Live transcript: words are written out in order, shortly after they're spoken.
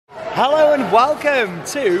Hello and welcome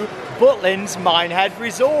to Butlin's Minehead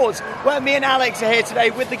Resort, where me and Alex are here today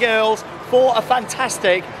with the girls for a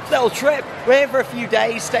fantastic little trip. We're here for a few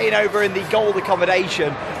days, staying over in the Gold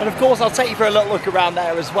accommodation, and of course I'll take you for a little look around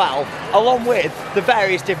there as well, along with the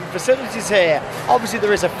various different facilities here. Obviously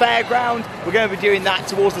there is a fairground, we're going to be doing that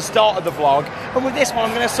towards the start of the vlog, and with this one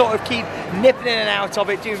I'm going to sort of keep nipping in and out of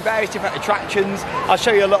it, doing various different attractions. I'll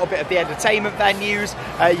show you a little bit of the entertainment venues.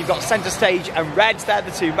 You've got Centre Stage and Reds, they're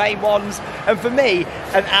the two main ones, and for me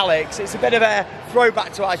and Alex it's a bit of a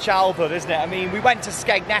throwback to our childhood, isn't it? I mean, we went to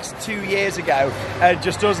Skegness 2 years ago,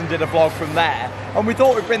 just us, and did a vlog from there, and we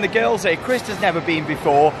thought we'd bring the girls here. Krista's never been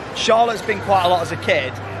before, Charlotte's been quite a lot as a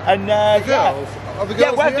kid, and girls? Are the girls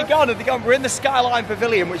yeah, where here? have they gone? Have they gone? We're in the Skyline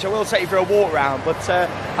Pavilion, which I will take you for a walk round, but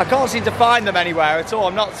I can't seem to find them anywhere at all.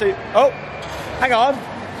 I'm not too... Oh, hang on,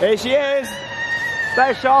 here she is.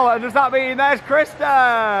 There's Charlotte, and does that mean there's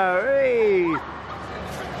Krista? Hey.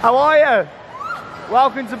 How are you?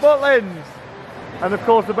 Welcome to Butlin's. And of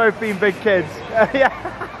course they're both being big kids. Yeah.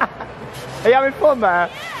 Are you having fun there?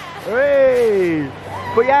 Hey.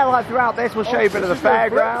 But yeah, like throughout this we'll show you a bit of the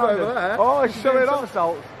fairground. Oh, she's showing off.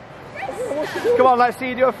 Come on, let's see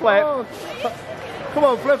you do a flip. Oh. Come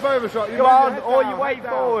on, flip over shot. Come on, or you weight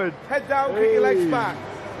forward. Head down, kick your legs back.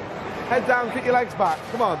 Head down, kick your legs back.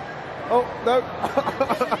 Come on. Oh, no.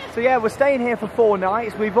 So yeah, we're staying here for 4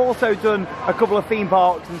 nights. We've also done a couple of theme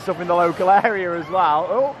parks and stuff in the local area as well.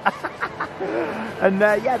 Oh. And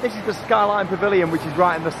yeah, this is the Skyline Pavilion, which is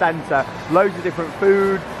right in the centre. Loads of different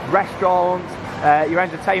food, restaurants, your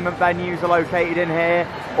entertainment venues are located in here.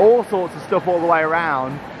 All sorts of stuff all the way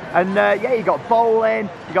around. And yeah, you got bowling,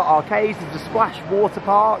 you got arcades, there's a splash water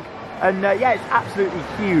park. And yeah, it's absolutely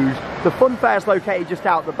huge. The fun fair's located just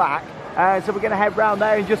out the back. So we're going to head round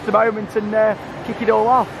there in just a moment and kick it all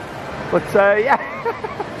off. But yeah,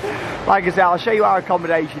 like I said, I'll show you our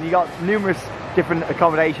accommodation. You got numerous different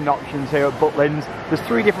accommodation options here at Butlin's. There's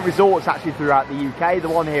 3 different resorts actually throughout the UK. The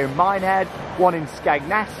one here in Minehead, one in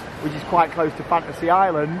Skegness, which is quite close to Fantasy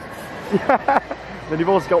Island. Then you've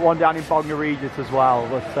also got one down in Bognor Regis as well.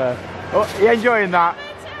 But oh, are you enjoying that?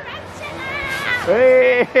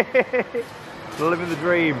 Hey, living the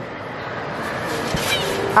dream.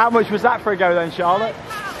 How much was that for a go then, Charlotte?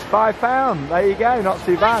 £5. There you go, not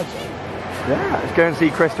too bad. Yeah, let's go and see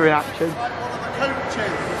Krista in action.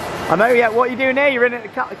 I know, yeah. What are you doing here? You're in at the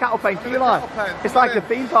cattle pen, It's like a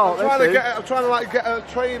theme park. I'm trying to like get a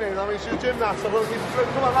training. I mean, she's a gymnast. So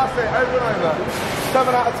come on, that's it. Over and over.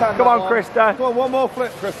 7 out of 10. Come on, Krista. Come on, one more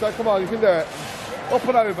flip, Krista. Come on, you can do it. Up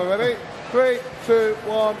and over, ready? 3, 2,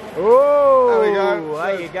 1. Oh, there we go.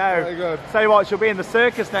 There you go. Very good. Tell you what, she'll be in the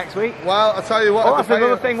circus next week. Well, I'll tell you what. Oh, that's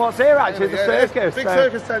another thing. What's here actually? The circus. Big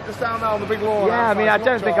circus tent just down there on the big lawn. Yeah, I mean, I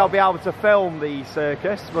don't think I'll be able to film the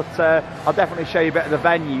circus, but I'll definitely show you a bit of the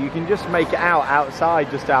venue. You can just make it out outside,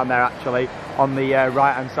 just down there actually, on the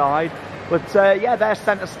right-hand side. But yeah, there's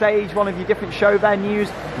Centre Stage, one of your different show venues.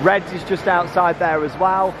 Reds is just outside there as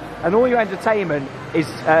well. And all your entertainment is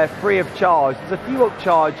free of charge. There's a few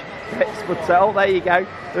upcharge bits, but oh, there you go.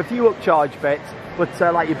 There are a few upcharge bits, but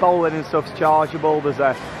like your bowling and stuff's chargeable. There's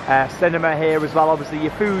a cinema here as well. Obviously,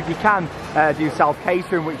 your food, you can do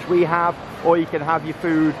self-catering, which we have, or you can have your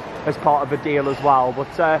food as part of a deal as well.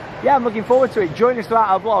 But yeah, I'm looking forward to it. Join us throughout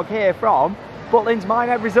our vlog here from Butlin's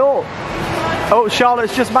Minehead Resort. Oh,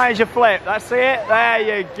 Charlotte's just managed a flip. That's it.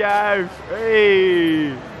 There you go.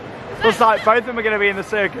 Hey. Looks like both of them are going to be in the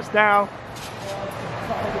circus now.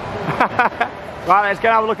 Right, let's go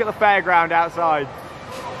have a look at the fairground outside.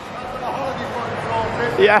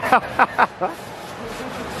 Yeah.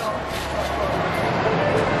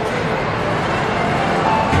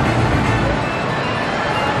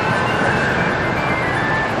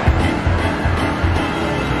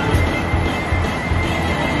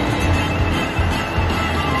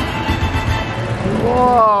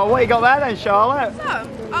 Whoa, what you got there then, Charlotte? So,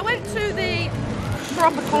 I went to the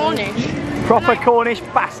proper Cornish. Proper Cornish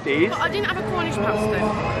pasties? But I didn't have a Cornish pasty.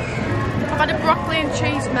 I've had a broccoli and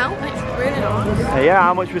cheese melt and it's really nice. Yeah,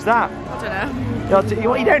 how much was that? I don't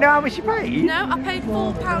know. You don't know how much you paid? No, I paid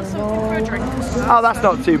 £4 something for a drink. Oh, that's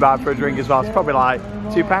not too bad for a drink as well. It's probably like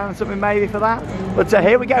 £2 something maybe for that. But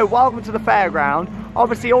here we go, welcome to the fairground.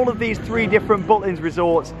 Obviously all of these 3 different Butlin's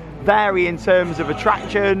resorts vary in terms of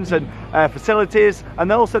attractions and facilities,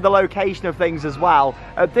 and also the location of things as well.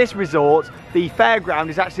 At this resort, the fairground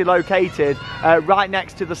is actually located right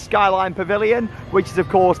next to the Skyline Pavilion, which is of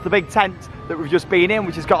course the big tent that we've just been in,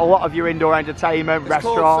 which has got a lot of your indoor entertainment, It's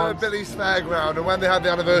called restaurants. Sir Billy's Fairground, and when they had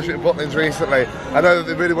the anniversary at Butlins recently, I know that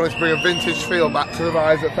they really wanted to bring a vintage feel back to the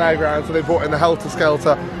rides at Fairground, so they brought in the Helter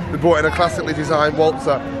Skelter, they brought in a classically designed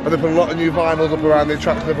waltzer, and they put a lot of new vinyls up around the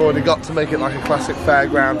attraction they've already got to make it like a classic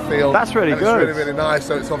fairground feel. That's really and good. It's really, really nice,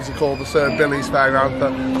 so it's obviously called the Sir Billy's Fairground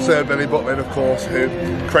for Sir Billy Butlin, of course, who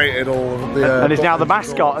created all of the... and is now the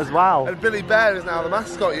mascot as well. And Billy Bear is now the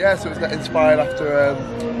mascot, yeah, so it's inspired after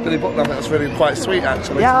Billy Butlin. I think that's really quite sweet,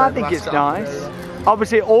 actually. Yeah, I think it's nice.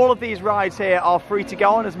 Obviously, all of these rides here are free to go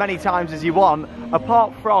on as many times as you want,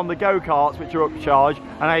 apart from the go-karts, which are upcharged,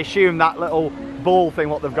 and I assume that little ball thing,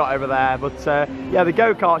 what they've got over there. But yeah, the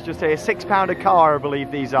go-karts just here, £6 a car, I believe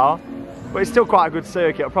these are. But it's still quite a good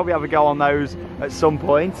circuit. I'll probably have a go on those at some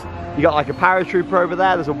point. You got like a paratrooper over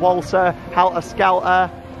there, there's a waltzer, Helter Skelter,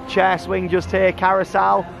 chair swing just here,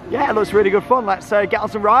 carousel. Yeah, it looks really good fun. Let's get on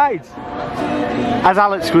some rides. As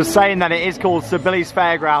Alex was saying then, it is called Sir Billy's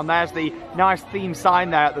Fairground. There's the nice theme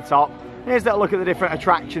sign there at the top. Here's a look at the different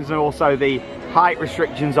attractions and also the height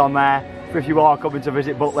restrictions on there for if you are coming to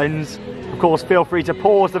visit Butlins. Of course, feel free to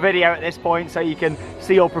pause the video at this point so you can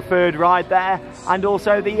see your preferred ride there and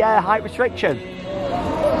also the height restriction.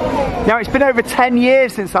 Now, it's been over 10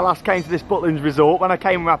 years since I last came to this Butlins resort when I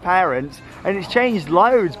came with my parents, and it's changed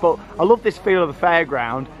loads, but I love this feel of the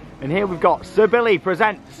fairground. And here we've got Sir Billy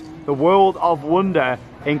presents the World of Wonder,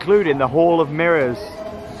 including the Hall of Mirrors.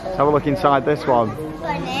 Let's have a look inside this one.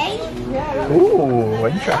 Ooh,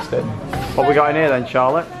 interesting. What we got in here then,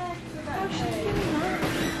 Charlotte?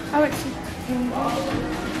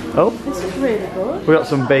 Oh, This is really good. we got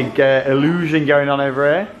some big illusion going on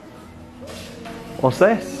over here. What's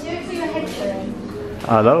this?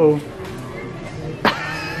 Hello.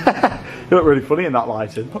 You look really funny in that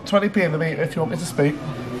lighting. Put 20p in the meter if you want me to speak.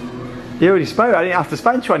 You already spoke, I didn't have to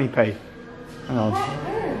spend 20p. Hang on.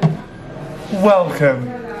 Welcome.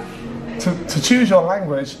 To choose your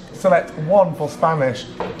language, select 1 for Spanish,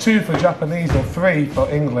 2 for Japanese, or 3 for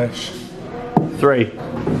English. 3.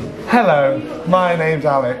 Hello, my name's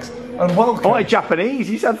Alex, and welcome. I wanted Japanese,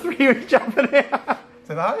 you said 3 was Japanese.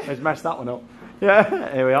 Did I? Let's mess that one up.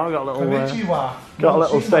 Yeah, here we are, got a little, Konnichiwa. got a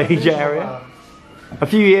little stage area. A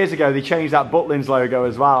few years ago they changed that Butlins logo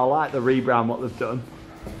as well. I like the rebrand what they've done.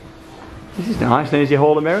 This is nice, there's your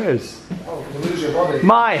Hall of Mirrors. Oh, you lose your body.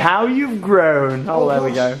 My, how you've grown. Oh, there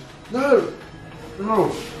we go. No, no.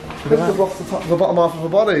 This is the bottom half of the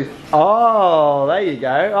body. Oh, there you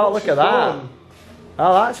go. Oh, look at that.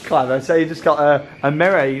 Oh, that's clever. So you just got a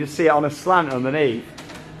mirror, you just see it on a slant underneath.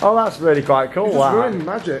 Oh, that's really quite cool. You just ruined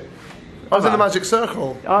magic. I was in the magic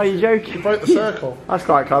circle. Oh, you're joking? You broke the circle. That's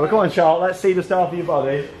quite clever. Come on, Charlotte, let's see the start of your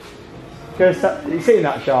body. You seen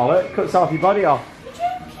that, Charlotte? Cut half your body off.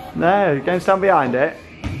 No, go and stand behind it.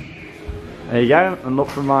 There you go, and look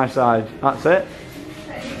from my side. That's it.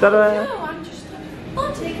 Ta-da! No, I'm just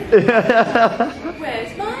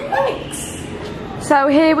Where's my legs? So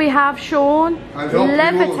here we have Sean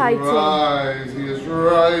levitating. Rise. He is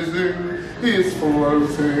rising. He is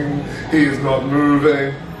floating. He is not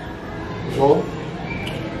moving. Sean?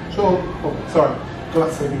 Sean? Oh, sorry.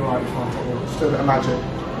 Let's say you're right. Just do a bit of magic.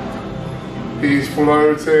 He's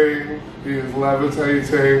floating. He is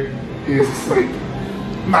levitating. He is asleep.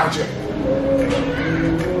 Magic.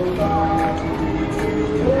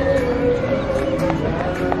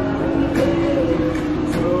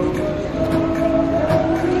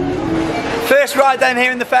 First ride then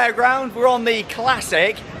here in the fairground, we're on the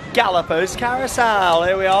classic Gallopers Carousel.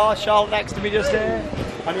 Here we are, Charlotte next to me just here.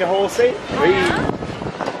 On your horsey.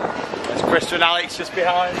 There's Krista and Alex just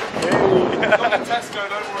behind. Not in Tesco,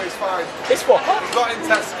 don't worry, it's fine. It's what? It's not in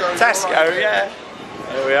Tesco. Tesco, right, yeah.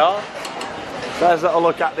 There we are. There's a little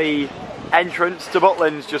look at the entrance to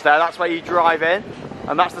Butlins just there. That's where you drive in.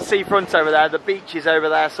 And that's the seafront over there. The beach is over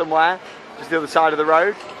there somewhere, just the other side of the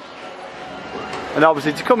road. And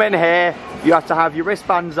obviously to come in here, you have to have your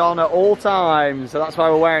wristbands on at all times. So that's why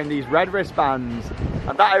we're wearing these red wristbands.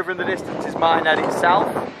 And that over in the distance is Minehead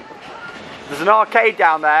itself. There's an arcade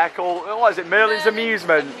down there called, what is it, Merlin's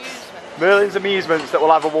Amusements. Merlin's Amusements that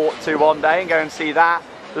we'll have a walk to one day and go and see that.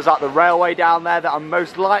 There's like the railway down there that I'm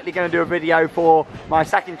most likely going to do a video for my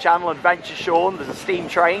second channel, Adventure Sean. There's a steam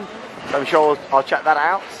train, so I'm sure I'll check that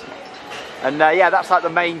out. And yeah, that's like the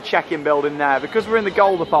main check-in building there. Because we're in the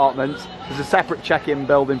gold apartments, there's a separate check-in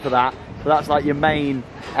building for that. So that's like your main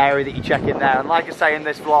area that you check in there. And like I say in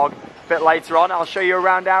this vlog, a bit later on, I'll show you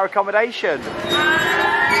around our accommodation. Here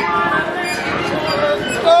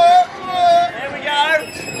we go,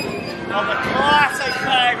 on the classic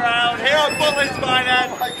fairground, here on Butlins, Minehead.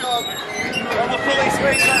 Oh my god. On the pulley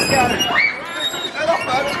swings, let's go. Get off,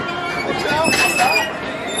 man. Watch out. What's that?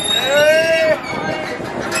 Hey.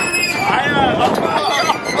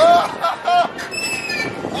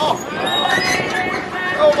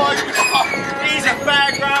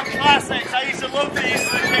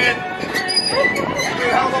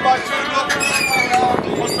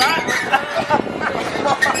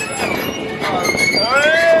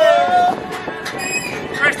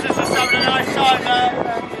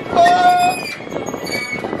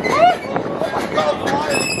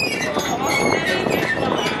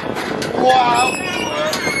 Wow.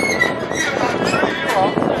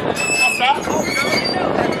 What's that?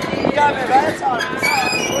 You got me there, time.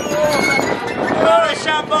 Oh, a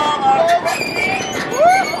shambhala.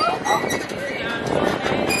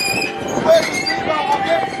 Where's the seatbelt on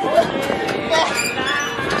it?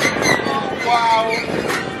 Oh, wow.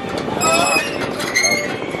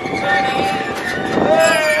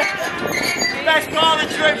 Best part of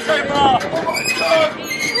the trip so far. Oh my God.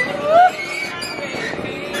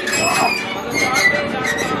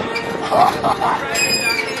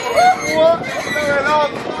 What is going on?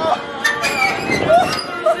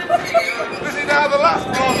 This is now the last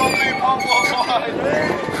vlog on the online.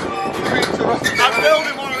 I'm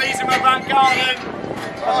building one of these in my back garden.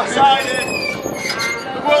 I'm excited.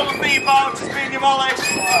 The world of theme parks has been demolished.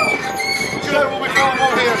 So we'll be filming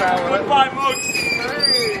on here now. Goodbye, mugs.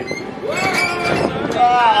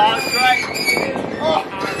 Ah, that's great. Oh,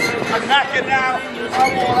 I'm knackered now.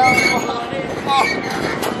 I'm worn out. Oh.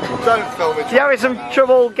 Don't film it. You having some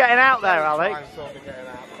trouble getting out there, Alex?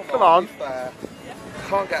 Come on.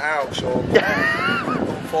 Can't get out, Sean.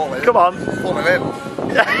 Falling. Come on. Falling in.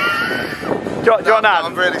 Do you want that?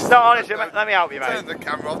 I'm really no, honestly, let me help you, mate. Turn the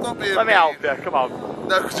camera off. Don't be Let me help you. Come on.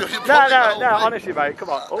 No, because you're No, honestly, mate. Come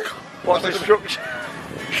on. Oh, what's the instruction?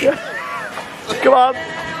 Come on.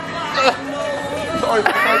 Sorry for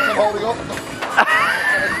the folks I'm holding up.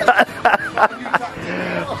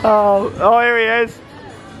 Oh, here he is.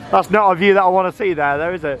 That's not a view that I want to see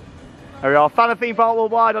there, is it? There we are. Fan of Theme Park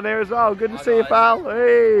Worldwide on here as well. Good to see you, pal.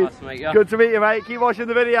 Hey. Nice to meet you. Good to meet you, mate. Keep watching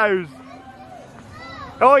the videos.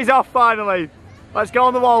 Oh, he's off finally. Let's go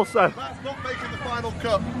on the waltzer. That's not making the final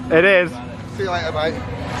cut. It is. See you later, mate.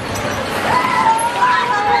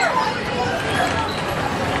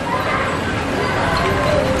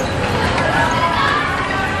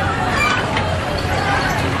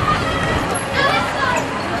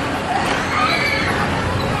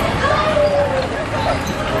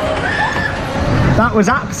 That was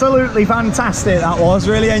absolutely fantastic, that was.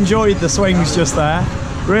 Really enjoyed the swings just there.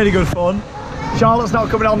 Really good fun. Charlotte's not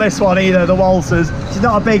coming on this one either, the waltzers. She's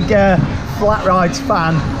not a big flat rides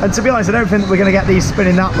fan. And to be honest, I don't think that we're going to get these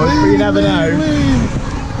spinning that much, but you never know.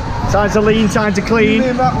 Time to lean, time to clean.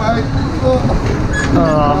 Lean that way.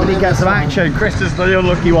 Oh, but he gets some action. Krista's the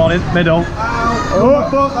unlucky one in the middle. Ow. Oh, my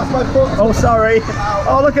foot. That's my foot. Oh, sorry.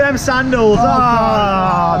 Oh, look at them sandals.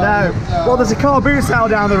 Oh, no. Well, there's a car boot sale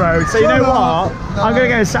down the road, so you know what? I'm going to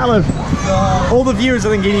go and sell them. All the viewers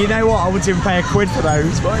are thinking, you know what? I wouldn't even pay £1 for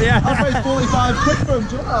those, but yeah. I paid 45 quid for them,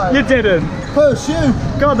 didn't I? You didn't? Per shoe.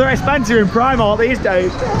 God, they're expensive in Primark these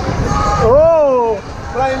days. Oh!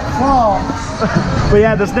 Plain Clark. But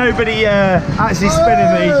yeah, there's nobody actually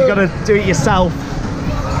spinning these. You've got to do it yourself.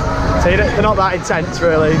 So they're not that intense,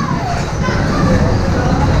 really.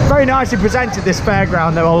 Very nicely presented, this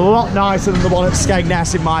fairground, though. A lot nicer than the one at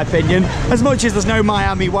Skegness, in my opinion. As much as there's no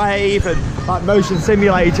Miami Wave and like motion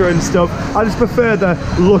simulator and stuff, I just prefer the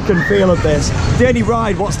look and feel of this. The only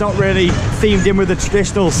ride what's not really themed in with the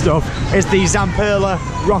traditional stuff is the Zamperla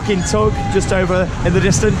rocking tug just over in the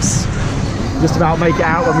distance. Just about make it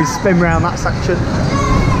out when we spin around that section.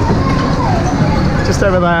 Just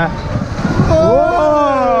over there.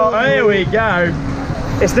 Whoa! Here we go.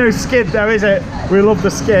 It's no skid though, is it? We love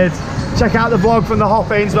the skid. Check out the vlog from the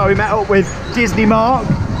Hoppings where we met up with Disney Mark.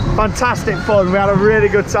 Fantastic fun. We had a really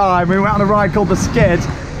good time. We went on a ride called the Skid.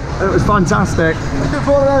 It was fantastic. You're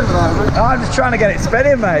falling over there, I'm just trying to get it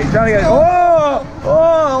spinning, mate. Trying to get it. Oh!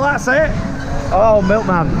 Oh, that's it. Oh,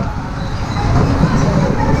 Milkman.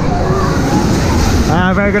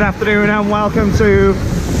 Very good afternoon and welcome to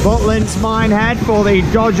Butlin's Minehead for the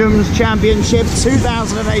Dodgems Championship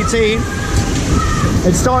 2018.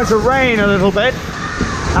 It's starting to rain a little bit.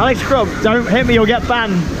 Alex Crump, don't hit me, you'll get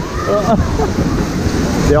banned.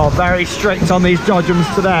 They are very strict on these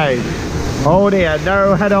Dodgems today. Oh dear,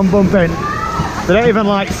 no head-on bumping. They don't even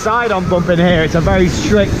like side-on bumping here. It's a very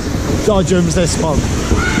strict Dodgems this month.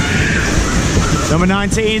 Number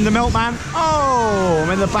 19, the Milkman. Oh,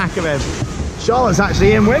 I'm in the back of him. Charlotte's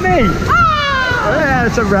actually in with me. Ah! Yeah,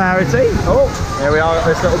 it's a rarity. Oh, here we are, got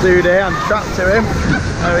this little dude here. I'm strapped to him.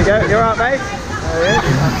 There we go. You all right, mate? There he is.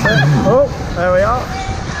 That's it. Oh, there we are.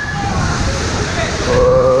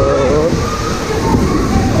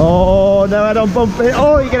 Oh, no head on bumping.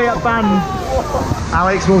 Oh, you're going to get banned.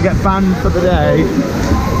 Alex will get banned for the day.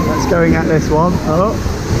 Let's go and get this one. Oh,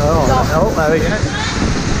 there we go.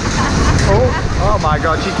 Oh my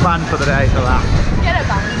God, she's banned for the day for that. Get it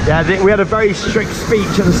banned. Yeah, we had a very strict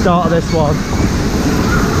speech at the start of this one.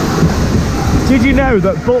 Did you know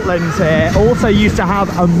that Butlins here also used to have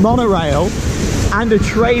a monorail and a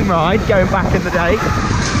train ride going back in the day?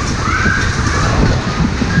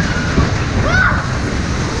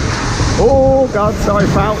 Oh God, sorry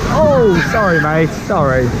pal. Oh, sorry mate,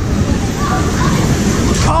 sorry.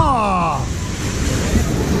 Oh!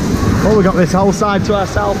 Well, we got this whole side to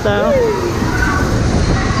ourselves now.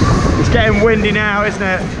 It's getting windy now, isn't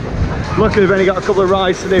it? Luckily we've only got a couple of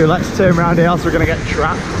rides to do. Let's turn around here, else we're going to get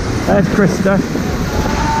trapped. There's Krista.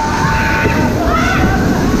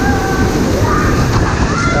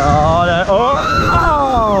 Oh, no.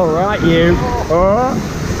 Oh, right you. Oh.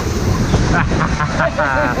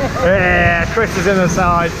 Yeah, Krista's in the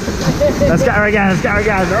side. Let's get her again, let's get her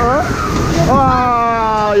again.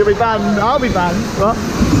 Oh, you'll be banned. I'll be banned. What?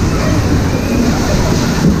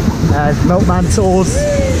 There's Milkman Tours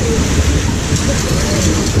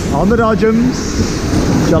on the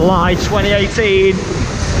Dodgems, July 2018.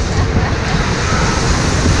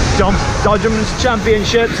 Dodgems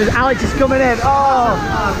Championships. Alex is coming in.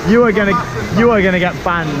 Oh, you are gonna get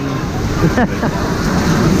banned.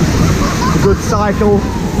 A good cycle.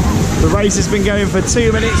 The race has been going for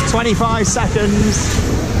 2 minutes 25 seconds.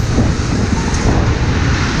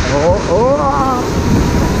 Oh.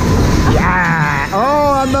 Yeah!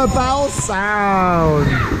 Oh, and the bell sound!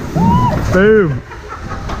 Boom!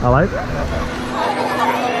 Hello?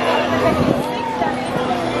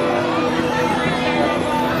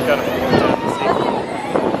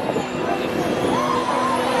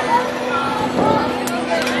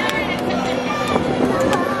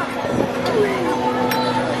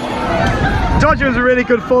 Dodgers are really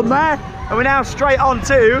good fun there, and we're now straight on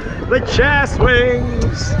to the chair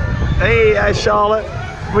swings. Hey, Charlotte.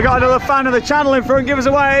 We got another fan of the channel in front. Give us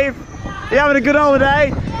a wave. You having a good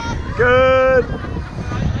holiday? Good.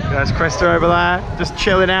 There's Krista over there, just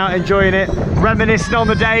chilling out, enjoying it, reminiscing on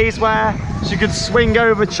the days where she could swing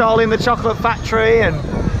over Charlie and the Chocolate Factory and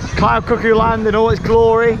Cloud Cuckoo Land in all its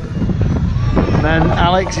glory. And then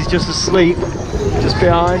Alex is just asleep, just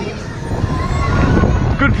behind.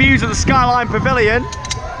 Good views of the Skyline Pavilion.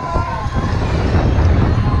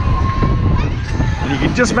 And you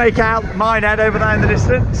can just make out Minehead over there in the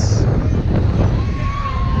distance.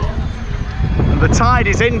 And the tide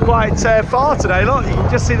is in quite far today, look, you can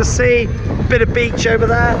just see the sea, a bit of beach over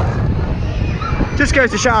there. Just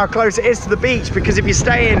goes to show how close it is to the beach, because if you're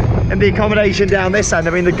staying in the accommodation down this end,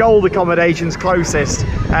 I mean the gold accommodation's closest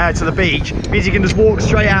to the beach, means you can just walk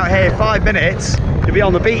straight out here, 5 minutes, you'll be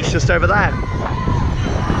on the beach just over there.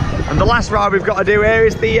 And the last ride we've got to do here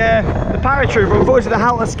is the paratrooper. Unfortunately the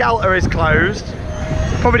Helter Skelter is closed.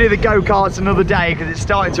 Probably do the go-karts another day because it's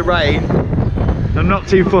starting to rain. I'm not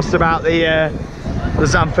too fussed about the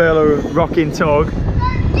Zamperla rocking tug.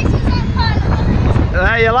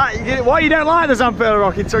 Why you don't like the Zamperla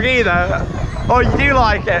rocking tug either? Oh, you do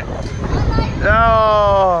like it?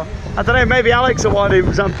 Oh, I don't know, maybe Alex will want to do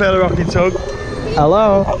Zamperla rocking tug.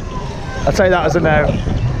 Hello? I'll take that as a no.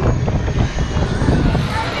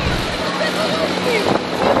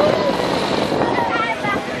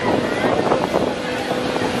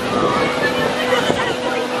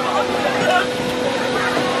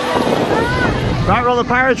 Right, we're on the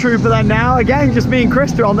paratrooper then now. Again, just me and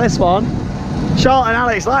Krista on this one. Charlotte and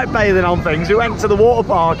Alex like bathing on things. We went to the water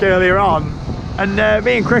park earlier on, and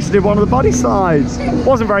me and Krista did one of the body slides.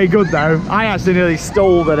 Wasn't very good though. I actually nearly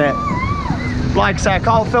stalled at it. Like I say, I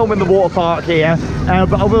can't film in the water park here,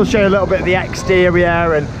 but I will show you a little bit of the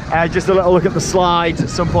exterior and just a little look at the slides at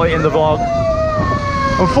some point in the vlog.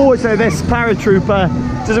 Unfortunately, this paratrooper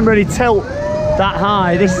doesn't really tilt that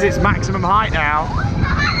high. This is its maximum height now.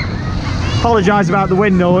 Apologise about the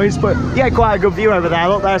wind noise, but yeah, quite a good view over there.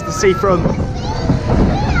 Look, there's the seafront.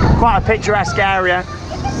 Quite a picturesque area.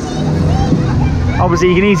 Obviously,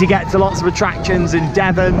 you can easily get to lots of attractions in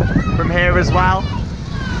Devon from here as well.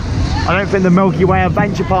 I don't think the Milky Way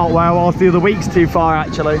Adventure Park where I was the other week's too far,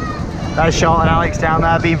 actually. There's Charlotte and Alex down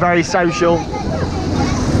there being very social.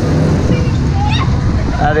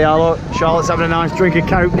 There they are, look. Charlotte's having a nice drink of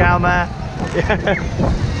Coke down there.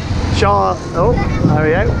 Charlotte, oh, there we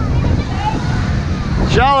go.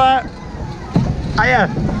 Charlotte! Hiya!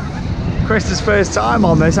 Krista's first time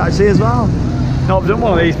on this actually as well. Not done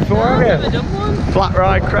one of these before, have you? I've never done one. Flat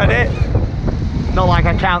ride credit. Not like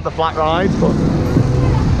I count the flat rides, but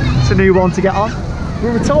it's a new one to get on. We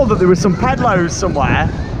were told that there was some pedlos somewhere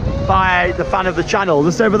by the fan of the channel,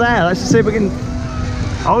 just over there. Let's just see if we can...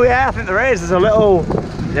 Oh yeah, I think there is. There's a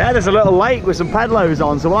little lake with some pedlos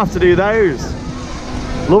on, so we'll have to do those.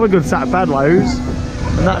 Love a good set of pedlos.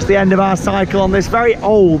 And that's the end of our cycle on this very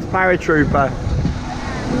old paratrooper.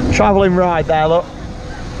 Travelling ride there, look.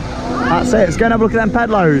 That's it, let's go and have a look at them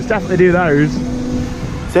pedlos. Definitely do those.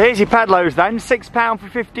 So here's your pedlos then, £6 for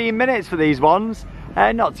 15 minutes for these ones.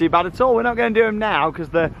 Not too bad at all. We're not going to do them now because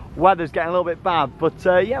the weather's getting a little bit bad. But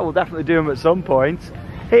yeah, we'll definitely do them at some point.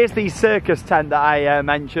 Here's the circus tent that I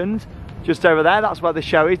mentioned, just over there. That's where the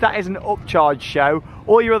show is. That is an upcharge show.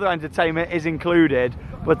 All your other entertainment is included.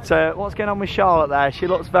 But what's going on with Charlotte there? She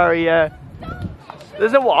looks very...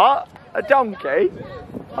 There's a what? A donkey?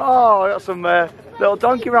 Oh, I got some little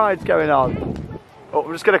donkey rides going on. Oh,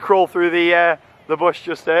 I'm just going to crawl through the bush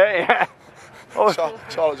just here. Yeah. Oh.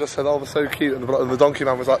 Charlotte just said, "Oh, they're so cute," and the donkey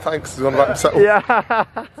man was like, "Thanks." He's on about himself. Yeah.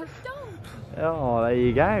 Oh, there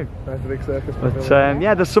you go. There's the big circus. But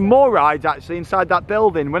yeah, there's some more rides actually inside that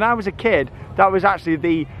building. When I was a kid, that was actually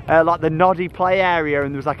the like the Noddy play area,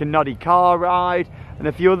 and there was like a Noddy car ride and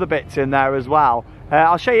a few other bits in there as well.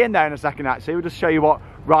 I'll show you in there in a second actually. We'll just show you what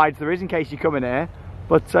rides there is in case you come in here.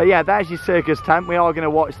 But yeah, there's your circus tent. We are going to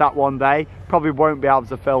watch that one day. Probably won't be able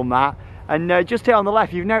to film that. And just here on the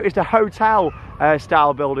left, you've noticed a hotel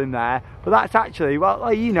style building there, but that's actually,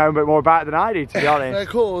 well, you know a bit more about it than I do, to be honest. They're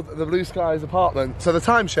called the Blue Skies Apartment. So the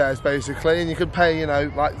timeshares basically, and you could pay, you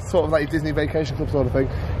know, like sort of like your Disney Vacation Club sort of thing.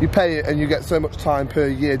 You pay it and you get so much time per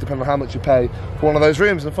year, depending on how much you pay for one of those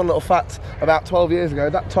rooms. And a fun little fact, about 12 years ago,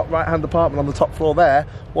 that top right-hand apartment on the top floor there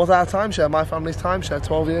was our timeshare, my family's timeshare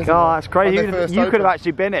 12 years ago. God, that's crazy. You could have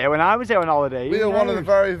actually been here when I was here on holiday. We were one of the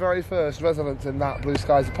very, very first residents in that Blue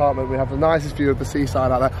Skies apartment. We have the nicest view of the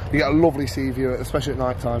seaside out there. You get a lovely sea view, especially at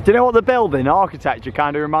night time. Do you know what the building architecture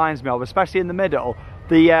kind of reminds me of, especially in the middle?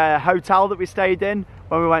 The hotel that we stayed in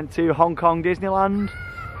when we went to Hong Kong Disneyland.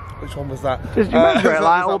 Which one was that? Just remember it,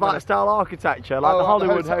 like all that style architecture, like the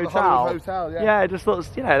Hollywood Hotel. The Hollywood Hotel, yeah. Yeah, it just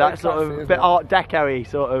looks, you know, that sort of bit Art Deco-y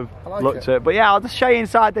sort of look to it. But yeah, I'll just show you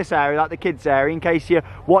inside this area, like the kids area, in case you're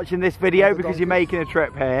watching this video because you're making a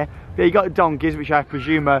trip here. Yeah, you got donkeys, which I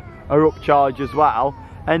presume are upcharge as well.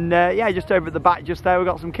 And yeah, just over at the back just there, we've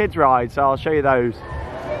got some kids rides, so I'll show you those.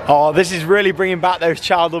 Oh, this is really bringing back those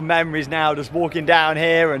childhood memories now, just walking down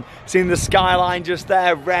here and seeing the skyline just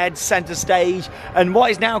there, red, centre stage, and what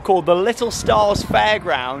is now called the Little Stars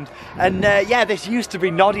Fairground. And yeah, this used to be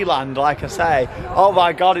Noddyland, like I say. Oh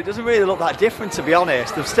my God, it doesn't really look that different, to be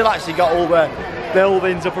honest. They've still actually got all the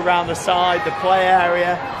buildings up around the side, the play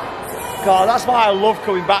area. God, that's why I love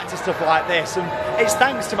coming back to stuff like this, and it's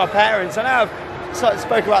thanks to my parents. I know I've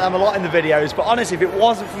spoke about them a lot in the videos, but honestly, if it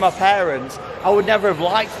wasn't for my parents, I would never have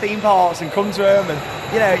liked theme parks and come to them,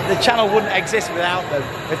 and you know, the channel wouldn't exist without them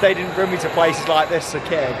if they didn't bring me to places like this as a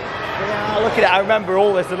kid. But yeah, look at it, I remember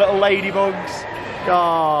all this, the little ladybugs.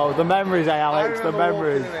 Oh, the memories, Alex, the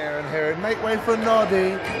memories. And hearing, "Make way for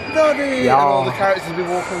Noddy, Noddy," yeah. And all the characters would be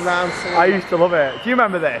walking around singing. I used to love it. Do you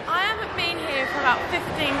remember this? I haven't been here for about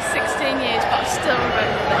 15, 16 years, but I still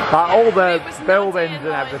remember this. Like all the buildings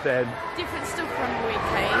and everything. Different stuff from the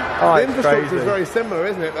weekend. Oh, the infrastructure is very similar,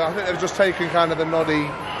 isn't it? I think they've just taken kind of the Noddy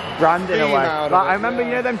branding away. Like, I remember,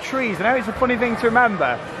 you know, them trees. I know it's a funny thing to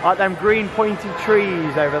remember, like them green pointed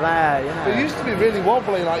trees over there. You know. They used to be really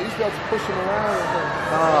wobbly, like you used to be able to push them around.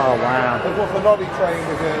 Oh wow! That's what the Noddy train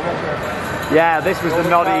was doing, wasn't it? Yeah, this was the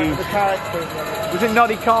Noddy. The characters. Was it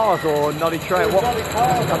Noddy Cars or Noddy Train? Noddy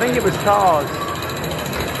Cars. I think it was Cars.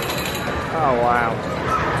 Oh wow!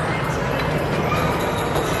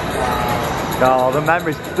 Oh, the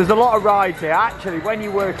memories. There's a lot of rides here. Actually, when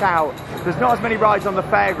you work out, there's not as many rides on the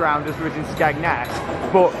fairground as there is in Skegness,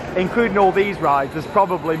 but including all these rides, there's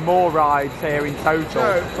probably more rides here in total.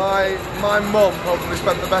 No, my mum probably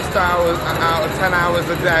spent the best hours out of 10 hours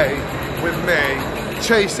a day with me,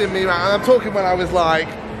 chasing me around. And I'm talking when I was like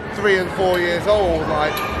 3 and 4 years old.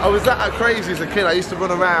 Like, I was that crazy as a kid. I used to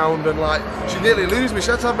run around and like, she'd nearly lose me.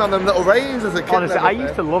 She had to have me on them little reins as a kid. Honestly, I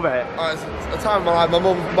used to love it. It's a time of my life.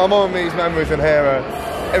 My mum and me's memories in here are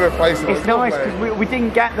irreplaceable. It's nice because we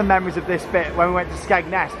didn't get the memories of this bit when we went to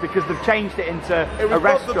Skegness because they've changed it into a restaurant.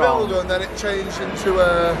 Bob the Builder, and then it changed into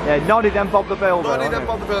a... Yeah, Noddy then Bob the Builder. Noddy then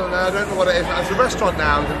Bob the Builder. Now, I don't know what it is. It's a restaurant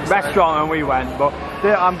now. Restaurant when we went, but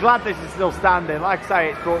I'm glad this is still standing. Like I say,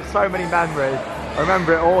 it's brought so many memories. I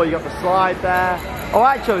remember it all. You got the slide there. Oh,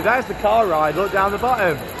 actually, there's the car ride. Look down the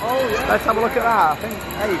bottom. Oh, yeah. Let's have a look at that. I think,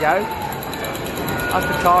 there you go. That's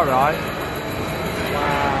the car ride.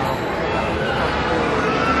 Wow.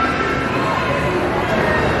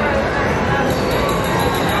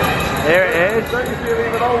 Here it is. Don't you feel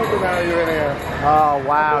even older now you're in here? Oh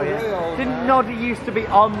wow! Really Yeah. Didn't Noddy used to be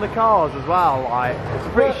on the cars as well? Like,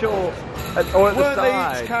 I'm pretty sure, or at the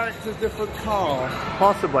side. They each character's different car?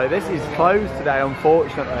 Possibly. This is closed today,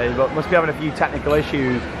 unfortunately, but must be having a few technical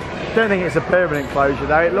issues. Don't think it's a permanent closure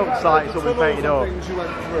though. It looks like something painted up. Things you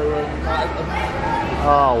went through and,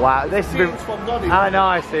 oh wow! This has been. How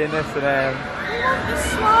nice seeing this and We want the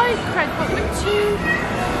slide, Craig, but we're too big.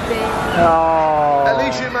 Oh. At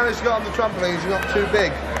least you managed to get on the trampolines. You're not too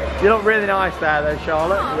big. You look really nice there though,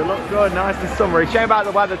 Charlotte. You look good, nice and summery. Shame about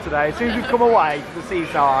the weather today. As soon as we come away to the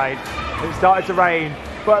seaside, it started to rain.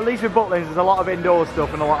 But at least with Butlin, there's a lot of indoor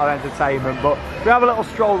stuff and a lot of entertainment. But we have a little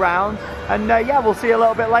stroll round, and yeah, we'll see you a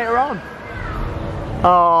little bit later on.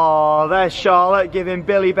 Oh, there's Charlotte giving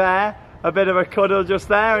Billy Bear a bit of a cuddle just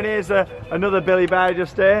there, and here's another Billy Bear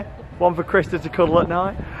just here. One for Krista to cuddle at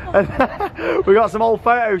night. And we got some old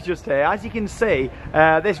photos just here. As you can see,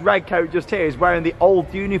 this Redcoat just here is wearing the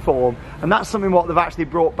old uniform, and that's something what they've actually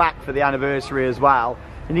brought back for the anniversary as well.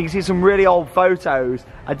 And you can see some really old photos.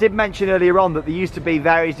 I did mention earlier on that there used to be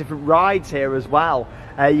various different rides here as well.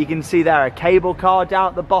 You can see there a cable car down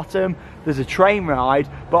at the bottom. There's a train ride,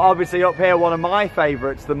 but obviously up here one of my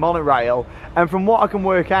favourites, the monorail. And from what I can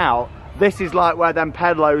work out, this is like where them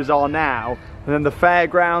pedlos are now. And then the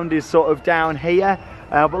fairground is sort of down here.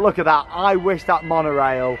 But look at that, I wish that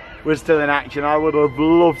monorail was still in action. I would have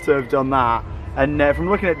loved to have done that. And from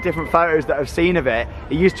looking at different photos that I've seen of it,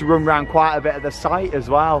 it used to run around quite a bit of the site as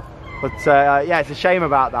well. But yeah, it's a shame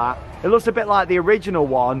about that. It looks a bit like the original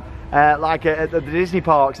one, like at the Disney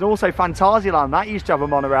parks, and also Fantasyland. That used to have a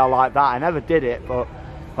monorail like that. I never did it, but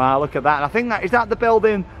wow, look at that. And I think that, is that the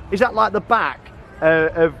building, is that like the back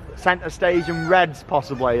of Centre Stage and Reds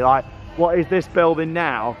possibly? Like, what is this building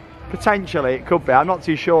now? Potentially it could be, I'm not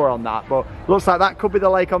too sure on that, but looks like that could be the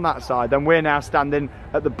lake on that side. Then we're now standing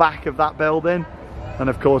at the back of that building, and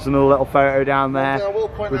of course another little photo down there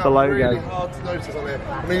with the logo. Really hard to notice on here.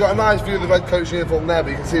 I mean, you've got a nice view of the Redcoat uniform there,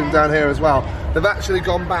 but you can see them down here as well. They've actually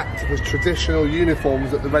gone back to the traditional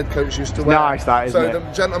uniforms that the Redcoats used to wear. Nice, that, isn't it? So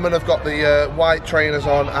the gentlemen have got the white trainers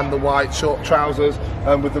on and the white short trousers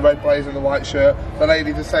with the red blazer and the white shirt. The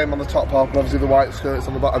lady the same on the top half, and obviously the white skirts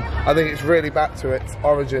on the bottom. I think it's really back to its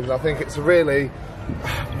origins. I think it's really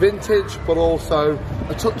vintage, but also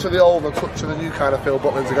a touch of the old, a touch of the new kind of feel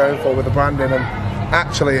Butlins are going for with the branding, and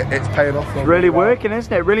actually it's paying off. It's really working,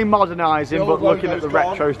 isn't it? Really modernising, but looking at the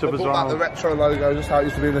retro stuff as well. The retro logo, just how it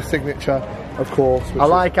used to be the signature, of course. I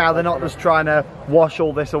like how they're not just trying to wash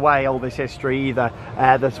all this away, all this history either.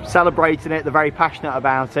 They're celebrating it, they're very passionate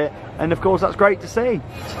about it, and of course that's great to see.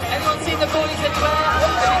 Anyone seen the boys at where?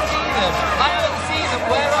 I haven't seen them.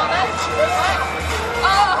 Where are they?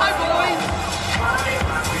 Oh, hi boys!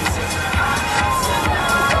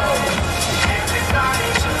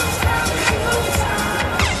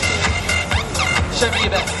 Show me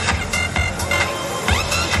your best.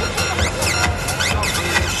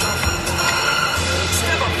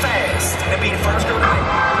 Step up fast and be the first to ride.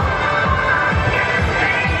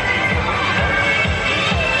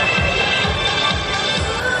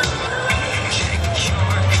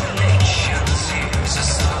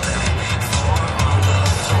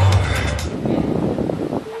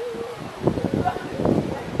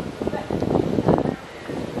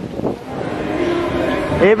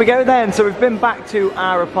 Here we go then, so we've been back to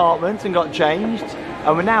our apartment and got changed,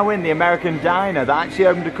 and we're now in the American Diner that actually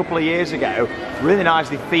opened a couple of years ago. Really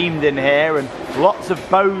nicely themed in here, and lots of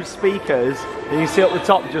Bose speakers. And you can see up the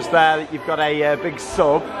top just there that you've got a big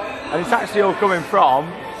sub, and it's actually all coming from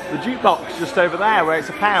the jukebox just over there where it's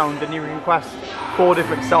 £1 and you can request 4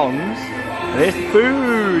 different songs. And here's the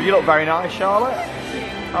food. You look very nice, Charlotte.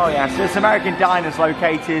 Oh yeah, so this American Diner's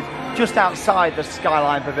located just outside the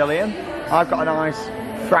Skyline Pavilion. I've got a nice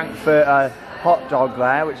Frankfurt hot dog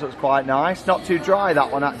there, which looks quite nice. Not too dry, that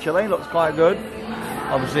one actually, looks quite good.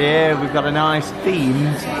 Obviously here we've got a nice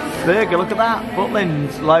themed burger, look at that,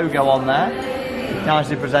 Butlin's logo on there,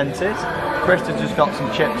 nicely presented. Krista just got some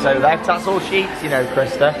chips over there, 'cause that's all she eats, you know,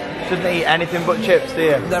 Krista. She doesn't eat anything but chips, do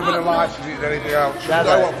you? Never in her life she's eaten anything else. She doesn't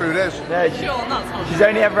know what food is. Yeah, Sure, that's not she's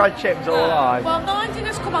only ever had chips all her life. Well, mine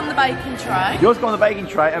didn't come on the baking tray. Yours go on the baking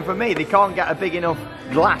tray, and for me, they can't get a big enough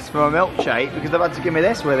glass for a milkshake because they've had to give me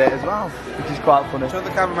this with it as well, which is quite funny. Turn the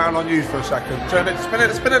camera around on you for a second. Turn it, spin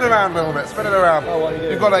it around a little bit. Spin it around. Oh, what are you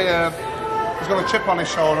doing? You've got a, he's got a chip on his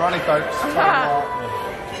shoulder, hasn't he, folks?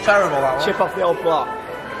 Terrible, that one. Chip off the old block.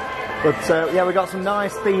 But yeah, we've got some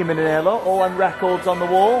nice theming in here, look, all them records on the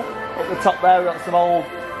wall. Up the top there, we've got some old,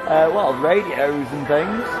 well, radios and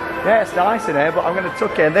things. Yeah, it's nice in here, but I'm going to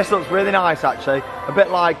tuck in. This looks really nice, actually. A bit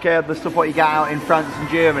like the stuff what you get out in France and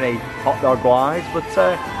Germany, hot dog wise. But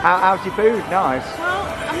how's your food? Nice. Well,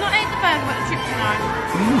 I'm not eating the burger, but the chips are nice.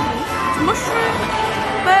 It's a mushroom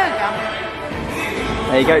burger.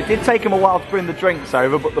 There you go. It did take them a while to bring the drinks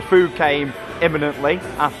over, but the food came imminently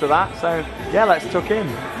after that. So, yeah, let's tuck in.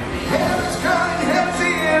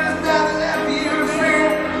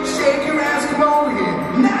 Shake your ass, come on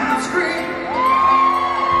again. Now scream.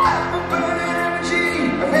 I'm a burning energy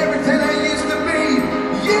of everything I used to be.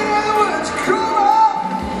 Yeah, what's cool?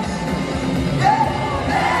 Yeah,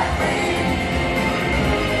 let me.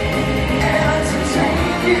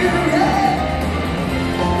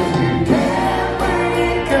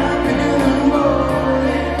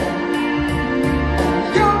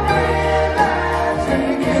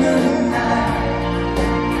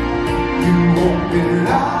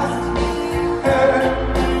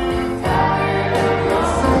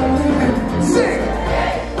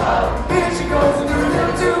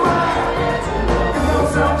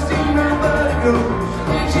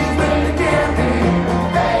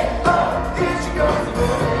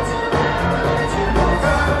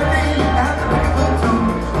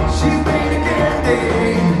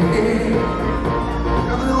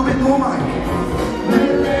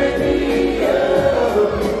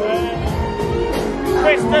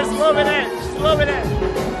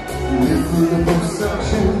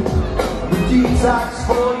 socks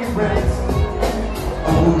for your rent.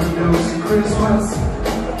 Overdose of Christmas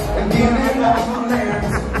and giving up on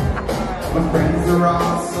land. My friends are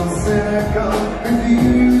all so cynical,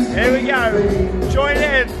 confused. Here we go. Join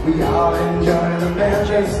in. We all enjoy the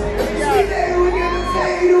memories. Today we're gonna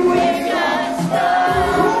fade away.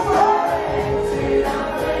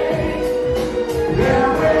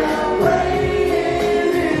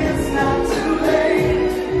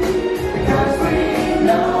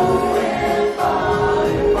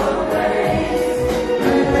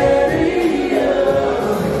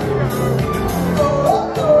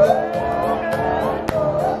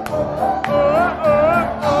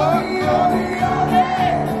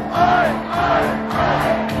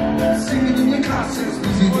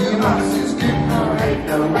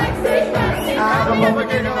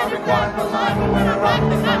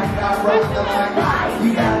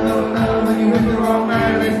 You got no love when you with the wrong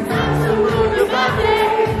man. It's time to move your body.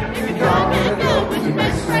 If you don't get good with your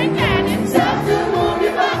best friend, and it's time to move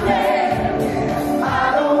your body. I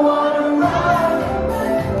don't wanna run,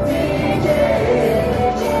 DJ,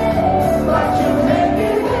 but you make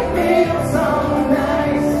it feel so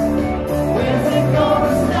nice. When's it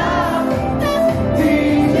gonna stop,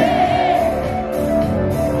 DJ?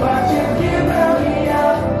 But you're giving me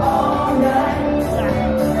up all night.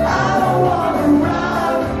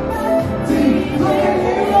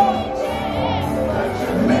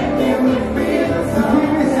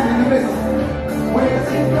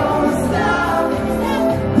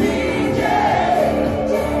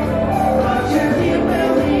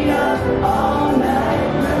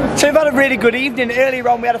 So we've had a really good evening. Earlier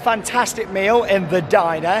on we had a fantastic meal in the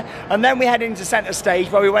diner, and then we headed into centre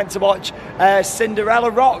stage where we went to watch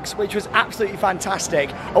Cinderella Rocks, which was absolutely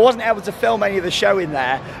fantastic. I wasn't able to film any of the show in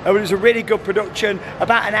there, but it was a really good production,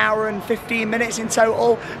 about an hour and 15 minutes in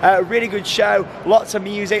total. A really good show, lots of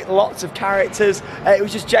music, lots of characters. It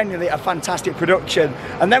was just genuinely a fantastic production.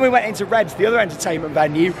 And then we went into Reds, the other entertainment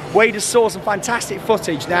venue, where you just saw some fantastic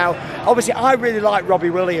footage. Now, obviously I really like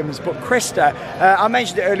Robbie Williams, but Krista, I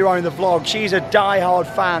mentioned it earlier on in the vlog, she's a die-hard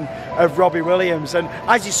fan of Robbie Williams, and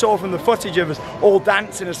as you saw from the footage of us all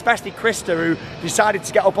dancing, especially Krista, who decided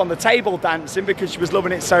to get up on the table dancing because she was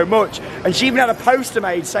loving it so much, and she even had a poster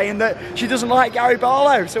made saying that she doesn't like Gary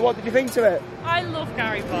Barlow. So what did you think to it? I love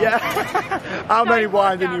Gary Barlow. Yeah. How many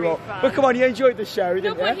winding you up? fan. But come on, you enjoyed the show,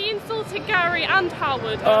 didn't you? No, but he insulted Gary and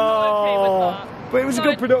Howard. I'm not okay with that. But it was a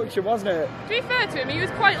good production, wasn't it? To be fair to him, he was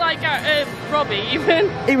quite like Robbie, even.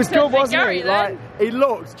 He was good, wasn't Gary, he? then. Like, he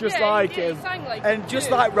looked just like he him. sang like and him just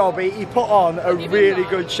too. like Robbie, he put on a really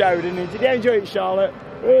good show, didn't he? Did you enjoy it, Charlotte?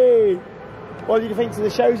 Hey. What did you think to the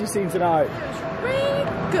shows you've seen tonight? It was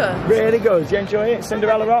really good. Really good. Did you enjoy it?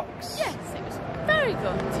 Cinderella Rocks? Yes, it was very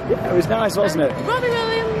good. Yeah, it was nice, wasn't it? Robbie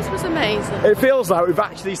Williams was amazing. It feels like we've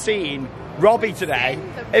actually seen Robbie today.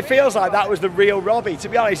 It feels like that was the real Robbie. To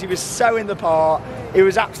be honest, he was so in the part. It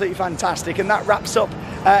was absolutely fantastic, and that wraps up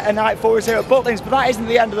a night for us here at Butlin's. But that isn't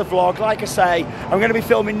the end of the vlog. Like I say, I'm going to be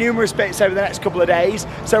filming numerous bits over the next couple of days,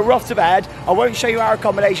 so we're off to bed. I won't show you our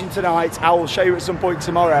accommodation tonight. I will show you at some point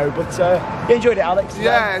tomorrow. But you enjoyed it, Alex?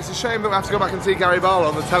 Yeah, it's a shame that we have to go back and see Gary Barlow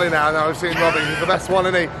on the telly now. Now we've seen Robbie. He's the best one,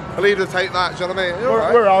 isn't he? I'll either take that, do you know what I mean?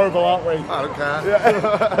 We're horrible, aren't we? I don't care.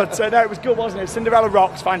 Yeah. But no, it was good, wasn't it? Cinderella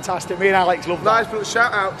Rocks, fantastic. Me and Alex loved that. Nice, but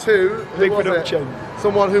shout out to Big production.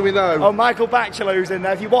 Someone who we know. Oh, Michael Batchelor, who's in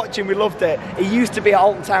there. If you watch him, we loved it. He used to be at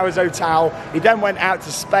Alton Towers Hotel. He then went out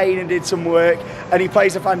to Spain and did some work, and he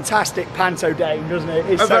plays a fantastic panto dame, doesn't he?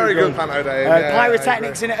 It's a so very good panto dame. Yeah,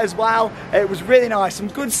 pyrotechnics in it as well. It was really nice. Some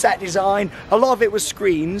good set design. A lot of it was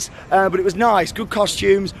screens, but it was nice. Good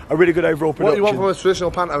costumes. A really good overall production. What you want from a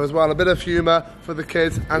traditional panto as well. A bit of humour for the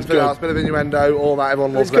kids and for the adults. A bit of innuendo, all that.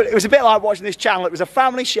 Everyone loves it. It was a bit like watching this channel. It was a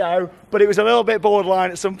family show, but it was a little bit borderline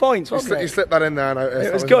at some points, wasn't it? You slipped that in there, I noticed.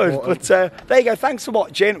 It was good. Important. But there you go. Thanks for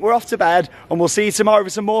watching. We're off to bed, and we'll see you tomorrow for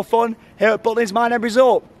some more fun here at Butlin's Minehead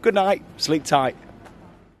Resort. Good night. Sleep tight.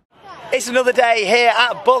 It's another day here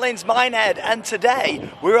at Butlin's Minehead, and today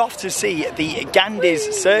we're off to see the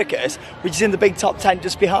Gandys Circus, which is in the big top tent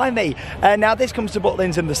just behind me. Now this comes to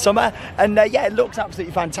Butlin's in the summer, and yeah, it looks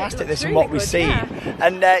absolutely fantastic, this and what we see. Yeah.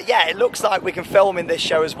 And yeah, it looks like we can film in this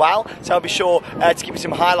show as well, so I'll be sure to give you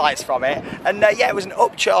some highlights from it. And yeah, it was an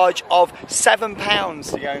upcharge of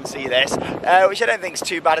 £7 to go and see this, which I don't think is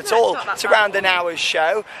too bad at all. It's around an hour's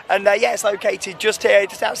show, and yeah, it's located just here,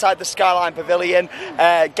 just outside the Skyline Pavilion.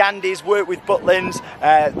 Gandys always work with Butlins,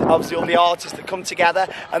 obviously all the artists that come together,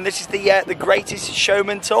 and this is the Greatest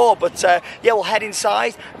Showman tour. But yeah, we'll head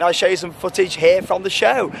inside and I'll show you some footage here from the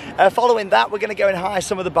show. Following that, we're going to go and hire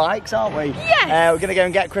some of the bikes, aren't we? Yes. We're going to go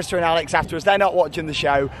and get Krista and Alex after us. They're not watching the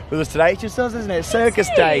show with us today, it's just us, isn't it? Circus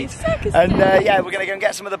date. And yeah, we're going to go and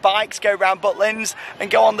get some of the bikes, go around Butlins and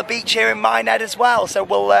go on the beach here in Minehead as well. So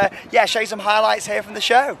we'll yeah, show you some highlights here from the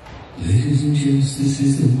show. Ladies and gents, this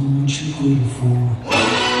is the moment you're waiting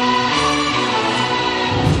for.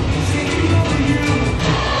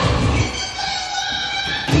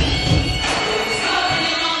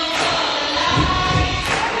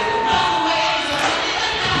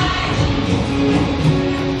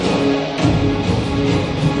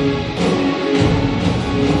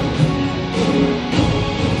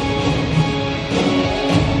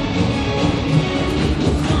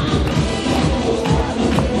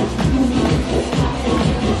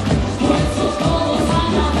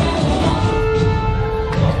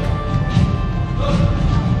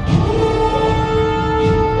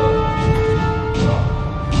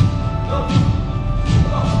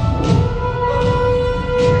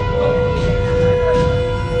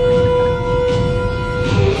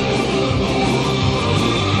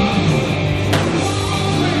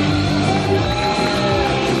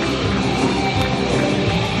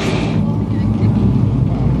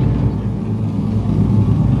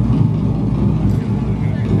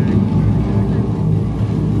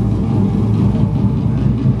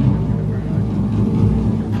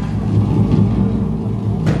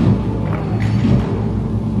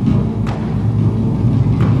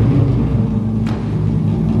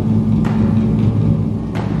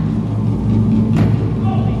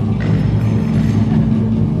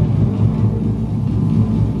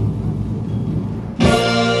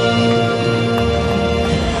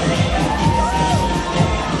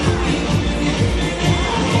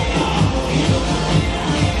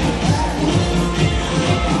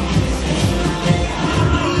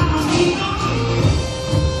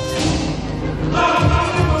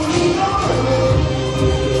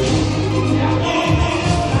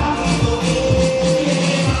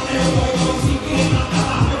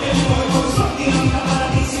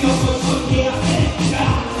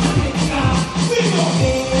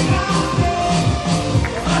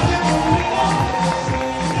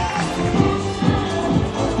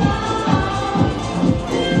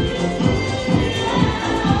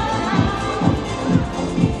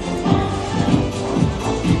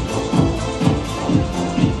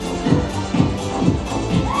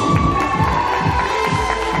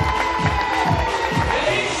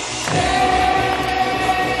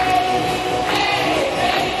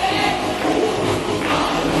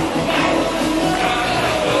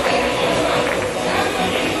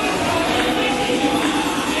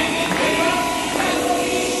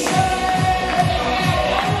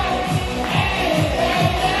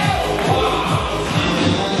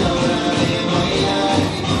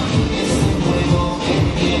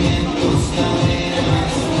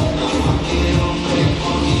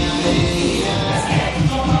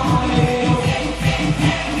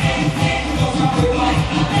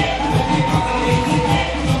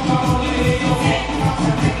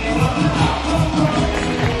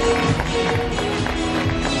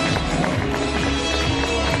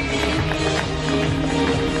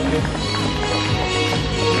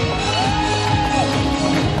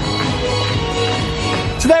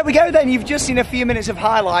 So there we go then, you've just seen a few minutes of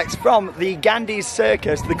highlights from the Gandhi's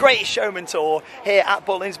Circus, the Greatest Showman tour here at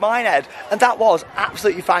Butlin's Minehead. And that was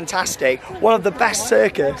absolutely fantastic. One of the best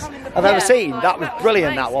circus I've ever seen. That was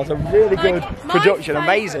brilliant, that was. A really good production,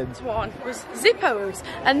 amazing. One was Zippo's,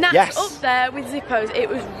 and that's up there with Zippo's. It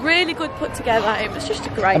was really good put together. It was just a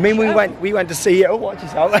great I mean, show. we went to see, oh watch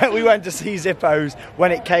yourself, we went to see Zippo's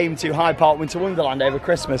when it came to Hyde Park Winter Wonderland over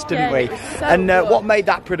Christmas, didn't we? It was so And good. what made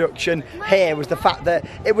that production here was the fact that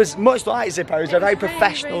it was much like Zippo's, a very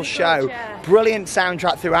professional really show. good, yeah. Brilliant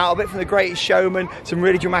soundtrack throughout, a bit from The Greatest Showman, some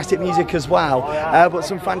really dramatic music as well, but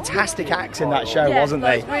some fantastic acts in that show, wasn't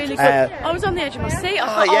that they? was really good. I was on the edge of my seat. I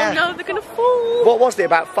thought, yeah. oh no, they're going to fall. What was it,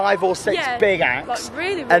 about 5 or 6 big acts? Like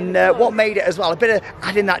really, really and good. what made it as well, a bit of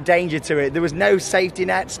adding that danger to it, there was no safety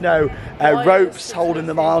nets, no ropes holding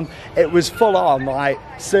them on. It was full on like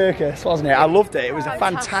circus, wasn't it? I loved it. It was a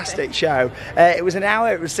fantastic show. It was an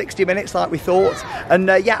hour, it was 60 minutes like we thought, and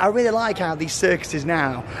yeah, I really like how these circuses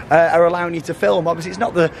now are allowing you to film. Obviously it's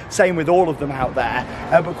not the same with all of them out there,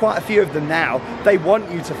 but quite a few of them now, they want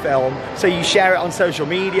you to film, so you share it on social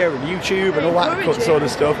media and YouTube and all that sort of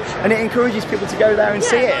stuff, and it encourages people to go there and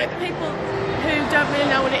see it. Like people who don't really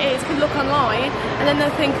know what it is can look online, and then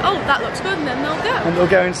they'll think, oh, that looks good, and then they'll go. And they'll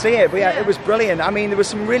go and see it. But yeah, it was brilliant. I mean, there were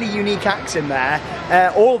some really unique acts in there.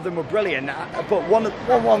 All of them were brilliant. But one that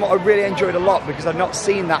I really enjoyed a lot because I'd not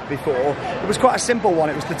seen that before. It was quite a simple one.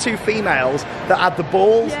 It was the two females that had the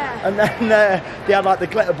balls, and then they had like the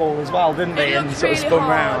glitter ball as well, didn't they? And sort of spun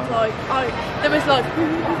round. Like, there was like,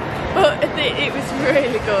 but it was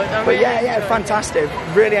really good. But yeah, fantastic.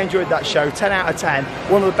 Really enjoyed that show. 10 out of 10.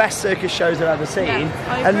 One of the best circus shows I've ever seen.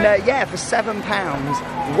 And yeah, for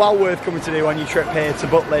 £7, well worth coming to do on your trip here to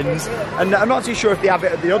Butlins. And I'm not too sure if they have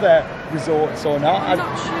it at the other resorts or not. I'm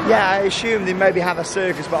not sure. Yeah, I assume they maybe have a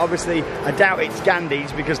circus, but obviously I doubt it's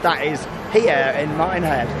Gandhi's because that is here in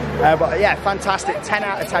Minehead. But yeah, fantastic 10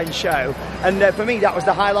 out of 10 show. And for me, that was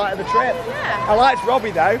the highlight of the trip. I liked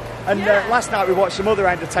Robbie though. And last night we watched some other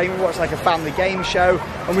entertainment. We watched like a family game show.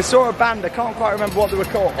 And we saw a band, I can't quite remember what they were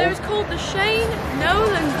called. It was called the Shane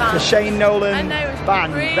Nolan Band. The Shane Nolan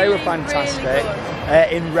Band. Really, they were fantastic.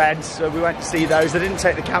 In red, so we went to see those. I didn't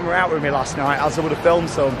take the camera out with me last night, as I would have filmed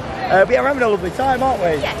some. But yeah, we're having a lovely time, aren't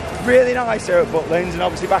we? Yeah. Really nice here at Butlins, and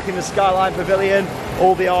obviously back in the Skyline Pavilion,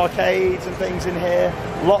 all the arcades and things in here.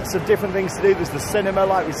 Lots of different things to do. There's the cinema,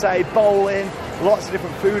 like we say, bowling, lots of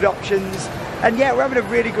different food options. And yeah, we're having a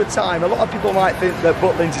really good time. A lot of people might think that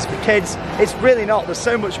Butlins is for kids. It's really not. There's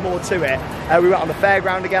so much more to it. We went on the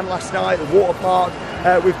Fairground again last night, the water park.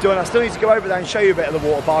 I still need to go over there and show you a bit of the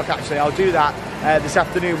water park actually. I'll do that this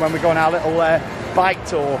afternoon when we go on our little bike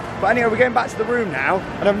tour. But anyway, we're going back to the room now,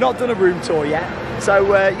 and I've not done a room tour yet.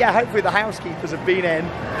 So yeah, hopefully the housekeepers have been in,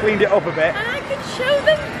 cleaned it up a bit. And I can show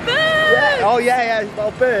them birds! Yeah. Oh yeah.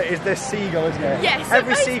 Well, Bert is this seagull, isn't it? Yes. So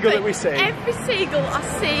every seagull that we see. Every seagull I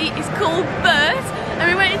see is called Bert,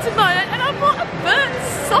 and we went into mine and I bought a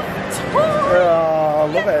Bert soft toy. Oh,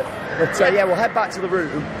 I love it. But yeah, we'll head back to the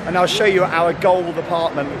room and I'll show you our gold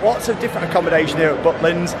apartment. Lots of different accommodation here at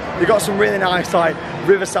Butlins. They've got some really nice like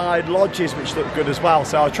riverside lodges which look good as well.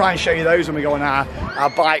 So I'll try and show you those when we go on our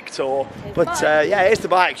bike tour. But yeah, here's the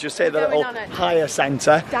bikes. You'll see the little hire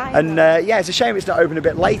centre. And yeah, it's a shame it's not open a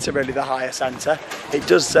bit later really, the hire centre. It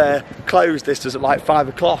does close, this does at like 5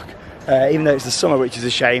 o'clock. Even though it's the summer, which is a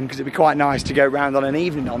shame because it'd be quite nice to go round on an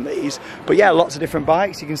evening on these. But yeah, lots of different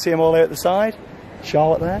bikes. You can see them all here at the side.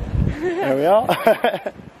 Charlotte there. There we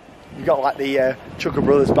are. You've got like the Chucker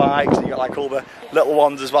Brothers bikes, and you've got like all the little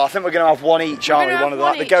ones as well. I think we're going to have one each, aren't we? One of the,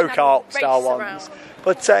 like, the go-kart style ones.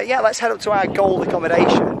 But yeah, let's head up to our gold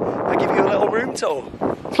accommodation and give you a little room tour.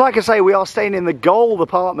 So like I say, we are staying in the gold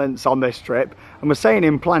apartments on this trip, and we're staying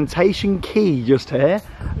in Plantation Key just here,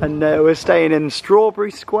 and we're staying in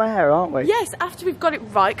Strawberry Square, aren't we? Yes, after we've got it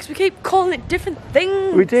right, because we keep calling it different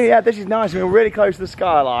things. We do, yeah, this is nice. We're really close to the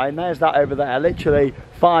skyline. There's that over there, literally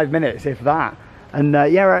 5 minutes, if that. And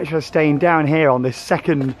yeah, we're actually staying down here on this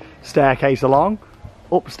second staircase along,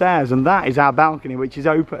 upstairs, and that is our balcony, which is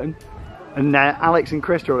open. And Alex and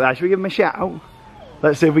Krista are up there. Should we give them a shout?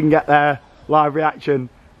 Let's see if we can get their live reaction.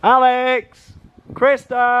 Alex!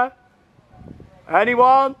 Krista!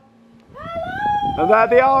 Anyone? Hello! And there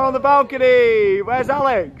they are on the balcony! Where's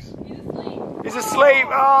Alex? He's asleep!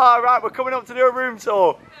 Oh, right, we're coming up to do a room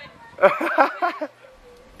tour.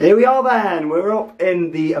 Here we are then, we're up in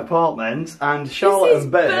the apartment, and Charlotte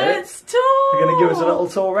and Bert are going to give us a little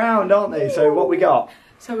tour around, aren't they? So what we got?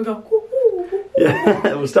 So we got...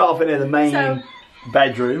 Yeah, we'll start off in here, the main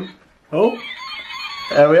bedroom. Oh,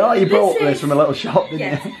 there we are. You bought this from a little shop,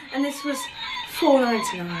 didn't you? And this was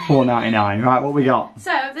 $4.99. $4.99. Right, what we got?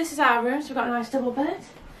 So this is our room. So we've got a nice double bed.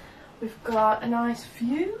 We've got a nice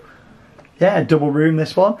view. Yeah, double room,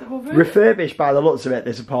 this one. Double room. Refurbished by the looks of it,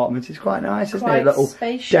 this apartment. It's quite nice, isn't it? Little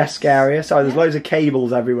spacious desk area. So there's loads of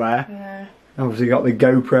cables everywhere. Yeah. Obviously got the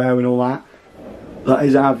GoPro and all that. That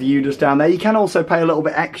is our view just down there. You can also pay a little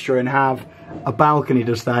bit extra and have a balcony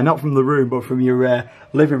just there, not from the room but from your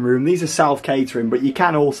living room. These are self-catering, but you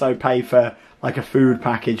can also pay for like a food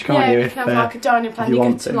package, can't you? Yeah, you can have like a dining plan. You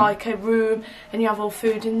go to like a room and you have all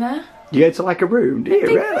food in there. You go to like a room, do you?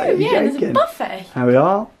 Really? Yeah, there's a buffet. There we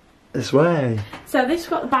are. This way. So this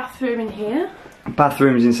got the bathroom in here.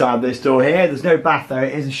 Bathroom's inside this door here. There's no bath though,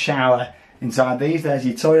 it is a shower inside these. There's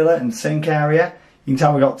your toilet and sink area. You can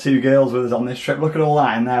tell we've got 2 girls with us on this trip. Look at all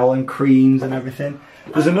that in there, all in creams and everything.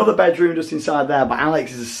 There's another bedroom just inside there, but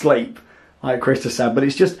Alex is asleep, like Krista said. But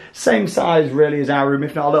it's just same size really as our room,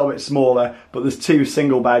 if not a little bit smaller. But there's 2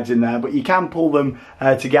 single beds in there, but you can pull them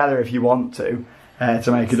together if you want to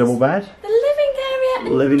make a double bed. The living area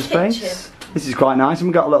and living kitchen. space. This is quite nice, and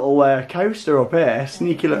we've got a little coaster up here,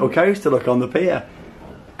 sneaky little coaster look on the pier.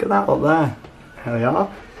 Look at that up there. There we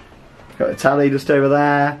are. Got a telly just over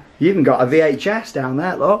there. You even got a VHS down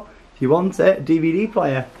there, look. If you want it, DVD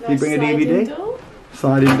player. You bring a DVD. Door.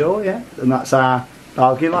 Sliding door, yeah. And that's our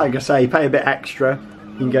balcony. Like I say, you pay a bit extra.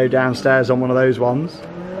 You can go downstairs on one of those ones.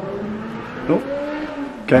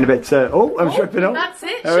 Oh, going a bit. Oh, I'm tripping up. That's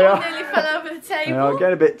it. There we Sean are. nearly fell over the table.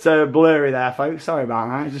 Getting a bit blurry there, folks. Sorry about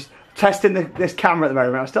that. Just testing this camera at the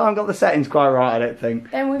moment. I still haven't got the settings quite right, I don't think.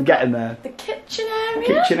 Then we've getting got there. the kitchen area.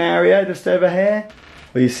 Kitchen area just over here.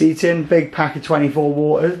 Where your seating, big pack of 24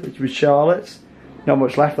 waters, which was Charlotte's. Not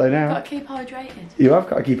much left though now. Got to keep hydrated. You have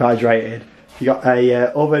got to keep hydrated. You got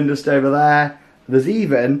a oven just over there. There's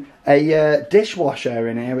even a dishwasher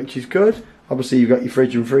in here, which is good. Obviously you've got your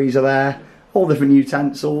fridge and freezer there. All different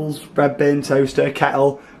utensils, bread bin, toaster,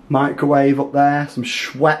 kettle, microwave up there, some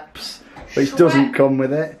Schweppes, which doesn't come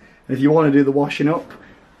with it. And if you want to do the washing up,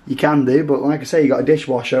 you can do, but like I say, you got a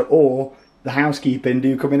dishwasher, or the housekeeping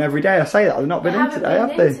do come in every day. I say that, they've not been in today,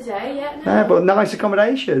 have they? No, but nice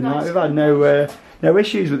accommodation. Like, we've had no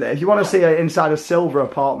issues with it. If you want to see inside a silver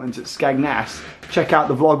apartment at Skegness, check out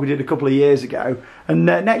the vlog we did a couple of years ago. And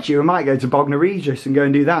next year we might go to Bognor Regis and go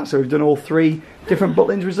and do that. So we've done all 3 different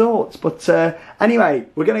Butlins resorts. But anyway,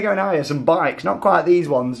 we're going to go and hire some bikes. Not quite these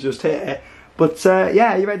ones just here. But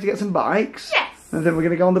yeah, you ready to get some bikes? Yes. And then we're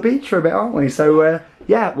going to go on the beach for a bit, aren't we? So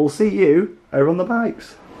yeah, we'll see you over on the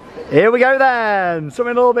bikes. Here we go then.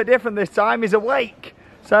 Something a little bit different this time is a wake.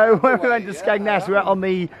 So when we went to Skegness, we went on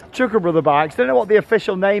the Chucker Brother bikes. Don't know what the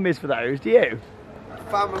official name is for those, do you?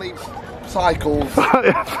 Family cycles.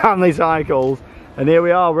 Family cycles. And here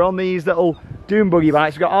we are, we're on these little dune buggy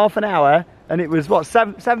bikes. We've got half an hour, and it was what,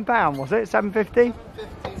 £7 was it? £7.50?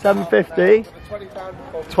 £7.50.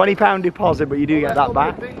 £20 deposit, but you do get that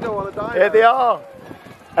back. Here they are.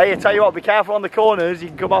 Hey, I tell you what, be careful on the corners, you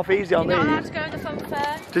can come off easy on these. You're not allowed to go in the fun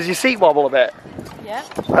fair. Does your seat wobble a bit? Yeah.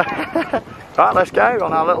 Right, let's go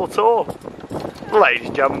on our little tour. Ladies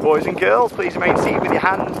and gentlemen, boys and girls, please remain seated with your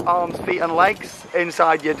hands, arms, feet and legs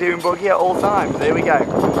inside your dune buggy at all times. Here we go.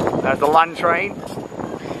 There's the land train.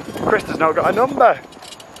 Krista's now got a number.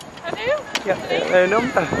 I do? Yeah, a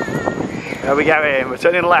number. There we go in. We're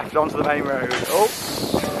turning left onto the main road. Oh,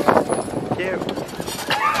 cute.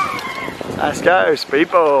 Let's go,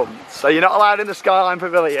 speed bump. So you're not allowed in the Skyline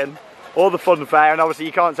Pavilion or the fun fair, and obviously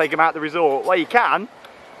you can't take them out the resort. Well, you can,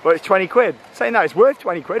 but it's 20 quid. Saying that, it's worth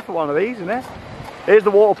 20 quid for one of these, isn't it? Here's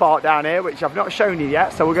the water park down here, which I've not shown you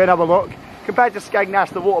yet, so we're going to have a look. Compared to Skegness,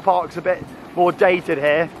 the water park's a bit more dated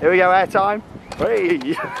here. Here we go, airtime.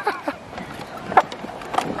 Hey.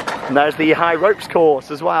 And there's the high ropes course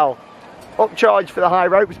as well. Upcharge for the high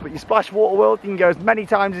ropes, but your splash water world, you can go as many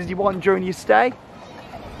times as you want during your stay.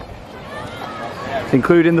 It's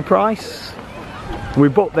including the price. We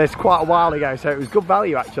booked this quite a while ago, so it was good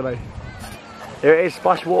value actually. Here it is,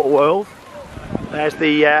 Splash Water World. There's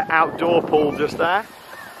the outdoor pool just there.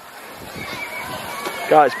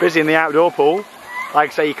 Guys, it's busy in the outdoor pool.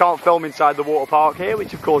 Like I say, you can't film inside the water park here,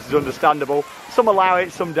 which of course is understandable. Some allow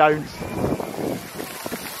it, some don't.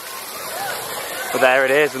 But there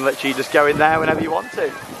it is, and literally just go in there whenever you want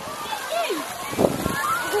to.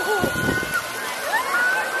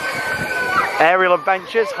 Aerial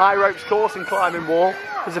adventures, high ropes course and climbing wall.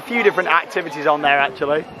 There's a few different activities on there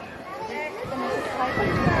actually.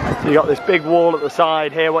 So you got this big wall at the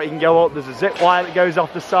side here what you can go up. There's a zip wire that goes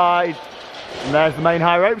off the side. And there's the main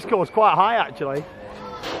high ropes course, quite high actually.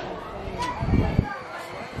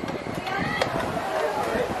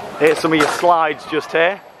 Here's some of your slides just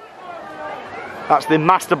here. That's the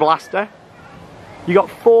Master Blaster. You got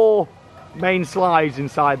 4 main slides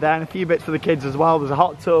inside there and a few bits for the kids as well. There's a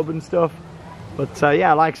hot tub and stuff. But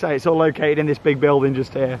yeah, like I say, it's all located in this big building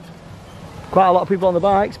just here. Quite a lot of people on the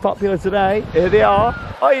bikes, popular today. Here they are.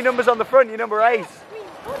 Oh, your number's on the front, your number 8.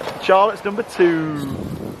 Charlotte's number 2.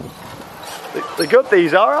 They're good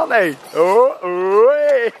these are, aren't they?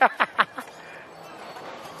 Oh,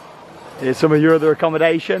 here's some of your other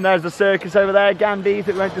accommodation. There's the circus over there, Gandhi,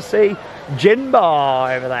 that we went to see. Gin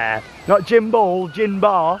bar over there. Not gin ball, gin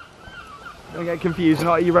bar. Don't get confused,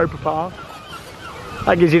 not at Europa Park.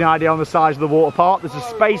 That gives you an idea on the size of the water park. There's a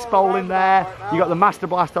space bowl in there. You've got the Master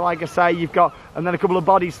Blaster, like I say. You've got, and then a couple of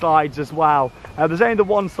body slides as well. There's only the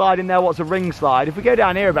one slide in there, what's a ring slide. If we go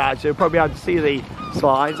down here about it, we'll probably be able to see the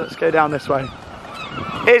slides. Let's go down this way.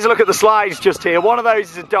 Here's a look at the slides just here. One of those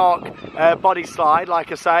is a dark body slide,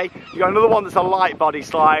 like I say. You've got another one that's a light body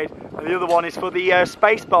slide, and the other one is for the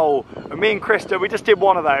space bowl. And me and Krista, we just did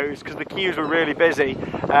one of those because the queues were really busy.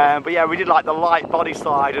 But yeah, we did like the light body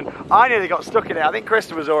slide, and I nearly got stuck in it. I think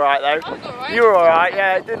Krista was all right though. I was all right. You were all right,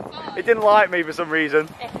 yeah. It didn't like me for some reason.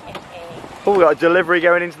 Oh, we got a delivery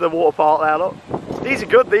going into the water park there. Look, these are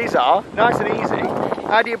good. These are nice and easy.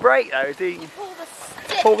 How do you brake those? Do you Pull the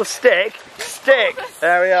stick. pull the stick? Stick.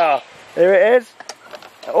 There we are. Here it is.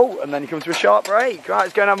 Oh, and then he comes to a sharp break. Right,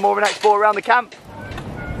 let's go and have more of an explore around the camp.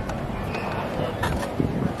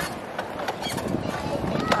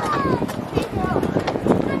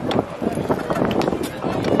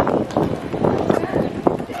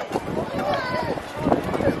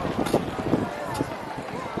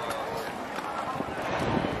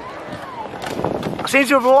 I seem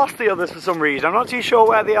to have lost the others for some reason. I'm not too sure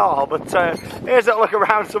where they are, but here's a look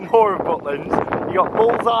around some more of Butlin. You got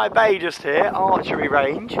Bullseye Bay just here, archery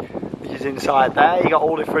range, which is inside there. You got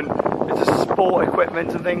all different bits of sport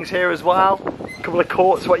equipment and things here as well. A couple of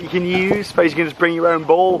courts what you can use. Suppose you can just bring your own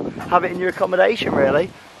ball, have it in your accommodation really.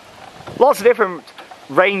 Lots of different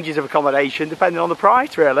ranges of accommodation depending on the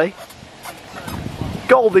price really.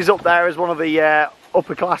 Goldie's up there as one of the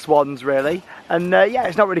upper class ones really, and yeah,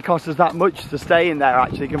 it's not really cost us that much to stay in there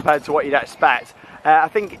actually compared to what you'd expect. I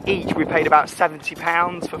think each we paid about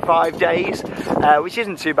 £70 for 5 days, which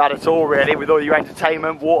isn't too bad at all really, with all your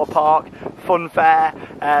entertainment, water park, fun fair,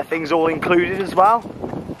 things all included as well.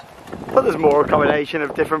 But there's more accommodation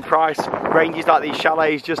of different price ranges like these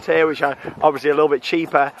chalets just here, which are obviously a little bit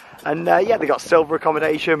cheaper. And yeah, they've got silver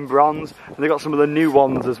accommodation, bronze, and they've got some of the new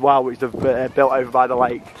ones as well, which they've built over by the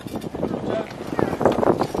lake.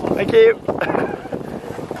 Thank you.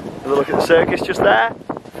 Have a look at the circus just there.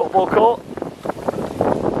 Football court.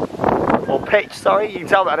 Or pitch, sorry. You can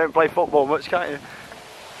tell that I don't play football much, can't you?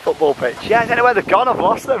 Football pitch. Yeah, I don't know where they've gone. I've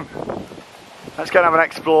lost them. Let's go and have an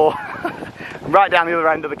explore. Right down the other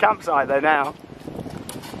end of the campsite though now.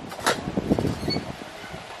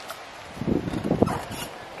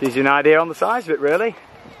 Gives you an idea on the size of it really.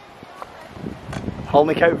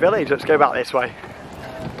 Redcoat village. Let's go back this way.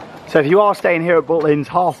 So if you are staying here at Butlin's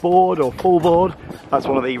half board or full board, that's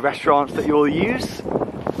one of the restaurants that you'll use.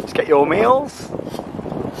 Let's get your meals.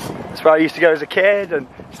 That's where I used to go as a kid and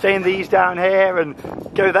stay in these down here and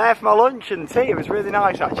go there for my lunch and tea. It was really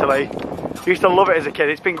nice actually. I used to love it as a kid.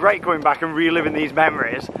 It's been great going back and reliving these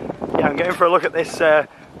memories. Yeah, I'm going for a look at this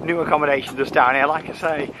new accommodation just down here. Like I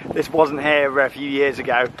say, this wasn't here a few years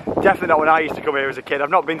ago. Definitely not when I used to come here as a kid. I've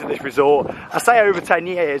not been to this resort. I say over 10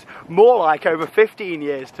 years, more like over 15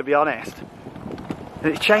 years to be honest.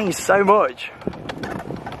 And it's changed so much.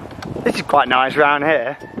 This is quite nice round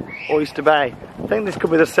here, Oyster Bay. I think this could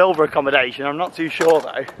be the silver accommodation. I'm not too sure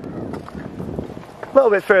though. A little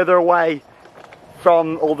bit further away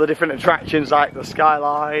from all the different attractions like the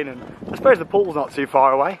skyline, and I suppose the pool's not too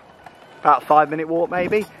far away. About a 5-minute walk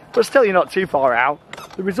maybe, but still you're not too far out.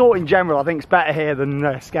 The resort in general I think is better here than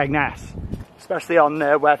Skegness, especially on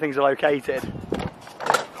where things are located.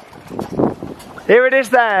 Here it is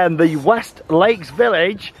then, the West Lakes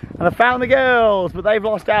Village, and I found the girls, but they've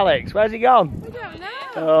lost Alex. Where's he gone? I don't know.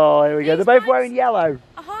 Oh, here we go. They're both wearing yellow.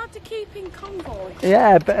 Hard to keep in convoy.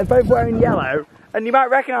 Yeah, they're both wearing yellow. And you might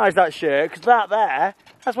recognise that shirt, because that there,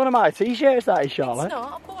 that's one of my t-shirts, that is, Charlotte. It's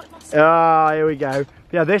not, I bought it myself. Ah, here we go.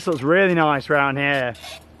 Yeah, this looks really nice around here.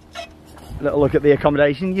 A little look at the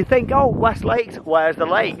accommodation. You think, oh, West Lakes, where's the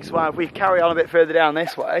lakes? Well, if we carry on a bit further down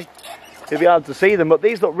this way, you'll be able to see them, but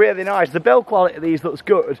these look really nice. The build quality of these looks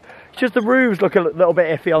good. It's just the roofs look a little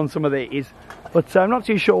bit iffy on some of these, but I'm not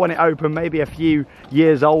too sure when it opened, maybe a few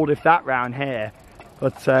years old if that round here.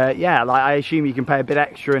 But yeah, like I assume you can pay a bit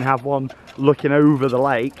extra and have one looking over the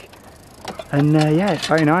lake. And yeah, it's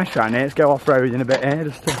very nice around here. Let's go off-roading a bit here.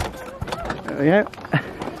 Just to, there we go.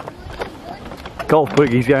 Golf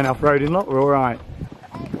buggy's going off-roading, look, we're alright.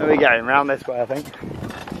 There we go, round this way I think.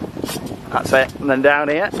 That's it, and then down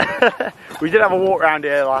here. We did have a walk around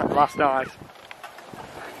here last night.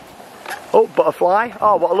 Oh, butterfly.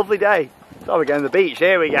 Oh, what a lovely day. So we're going to the beach.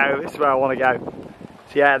 Here we go. This is where I want to go.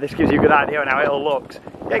 So yeah, this gives you a good idea on how it all looks.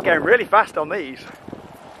 Yeah, going really fast on these.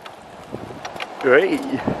 Great.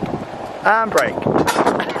 And brake.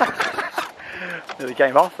 Nearly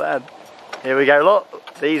came off then. Here we go,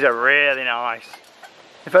 look. These are really nice.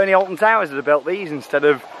 If only Alton Towers had built these instead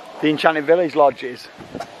of the Enchanted Village lodges.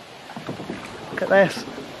 Look at this.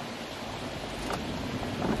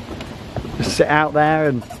 Just sit out there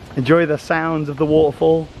and enjoy the sounds of the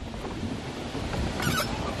waterfall.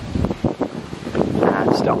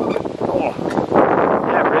 And stop. Oh.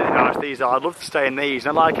 Yeah, really nice these are. I'd love to stay in these.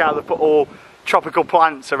 I like how they put all tropical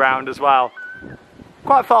plants around as well.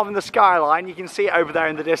 Quite far from the skyline, you can see it over there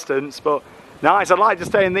in the distance, but nice. I'd like to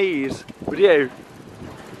stay in these. Would you?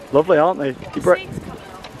 Lovely, aren't they?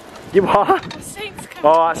 You what? The seats come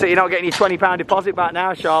Oh, that's it. You're not getting your £20 deposit back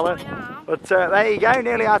now, Charlotte. I am. But there you go,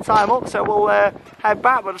 nearly our time up, so we'll head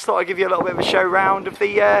back. But I just thought I'd give you a little bit of a show round of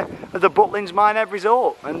the Butlin's Minehead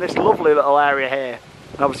Resort and this lovely little area here.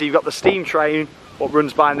 And obviously you've got the steam train, what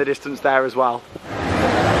runs by in the distance there as well.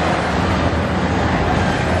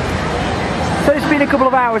 So it's been been a couple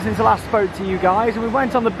of hours since I last spoke to you guys, and we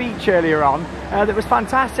went on the beach earlier on. That was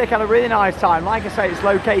fantastic, had a really nice time. Like I say, it's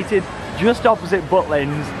located just opposite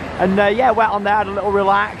Butlin's, and yeah, went on there, had a little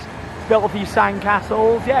relax, built a few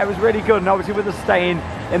sandcastles. Yeah, it was really good, and obviously with us staying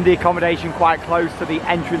in the accommodation quite close to the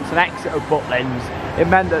entrance and exit of Butlin's, it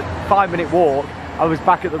meant that 5-minute walk, I was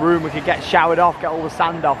back at the room, we could get showered off, get all the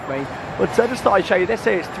sand off me. But I just thought I'd show you this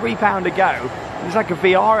here. It's £3 a go. It's like a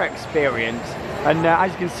VR experience, and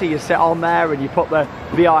as you can see, you sit on there and you put the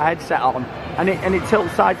VR headset on, and it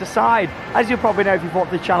tilts side to side. As you probably know if you've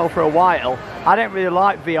watched the channel for a while, I don't really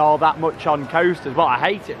like VR that much on coasters. Well, I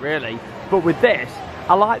hate it really, but with this,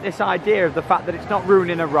 I like this idea of the fact that it's not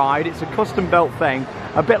ruining a ride. It's a custom built thing,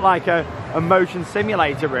 a bit like a motion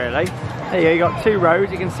simulator really. There you got 2 rows,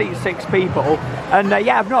 you can seat 6 people, and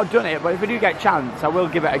yeah, I've not done it, but if I do get a chance I will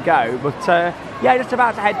give it a go. But yeah, just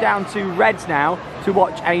about to head down to Reds now to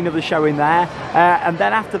watch another show in there, and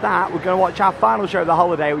then after that we're going to watch our final show of the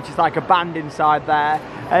holiday, which is like a band inside there.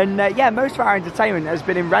 And yeah, most of our entertainment has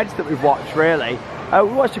been in Reds that we've watched really.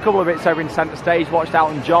 We watched a couple of bits over in Centre Stage, watched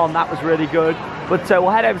Elton John, that was really good. But we'll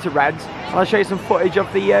head over to Reds and I'll show you some footage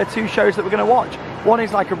of the 2 shows that we're going to watch. One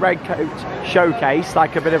is like a Redcoat showcase,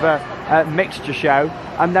 like a bit of a mixture show.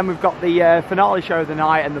 And then we've got the finale show of the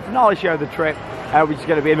night and the finale show of the trip, which is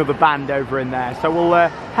going to be another band over in there. So we'll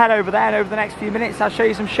head over there, and over the next few minutes I'll show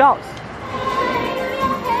you some shots.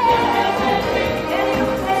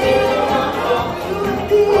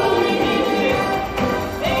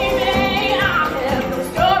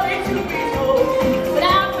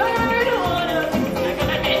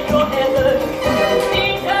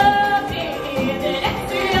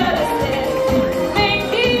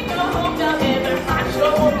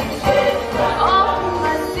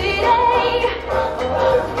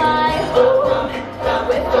 My home,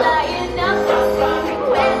 we're flying up from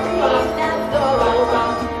where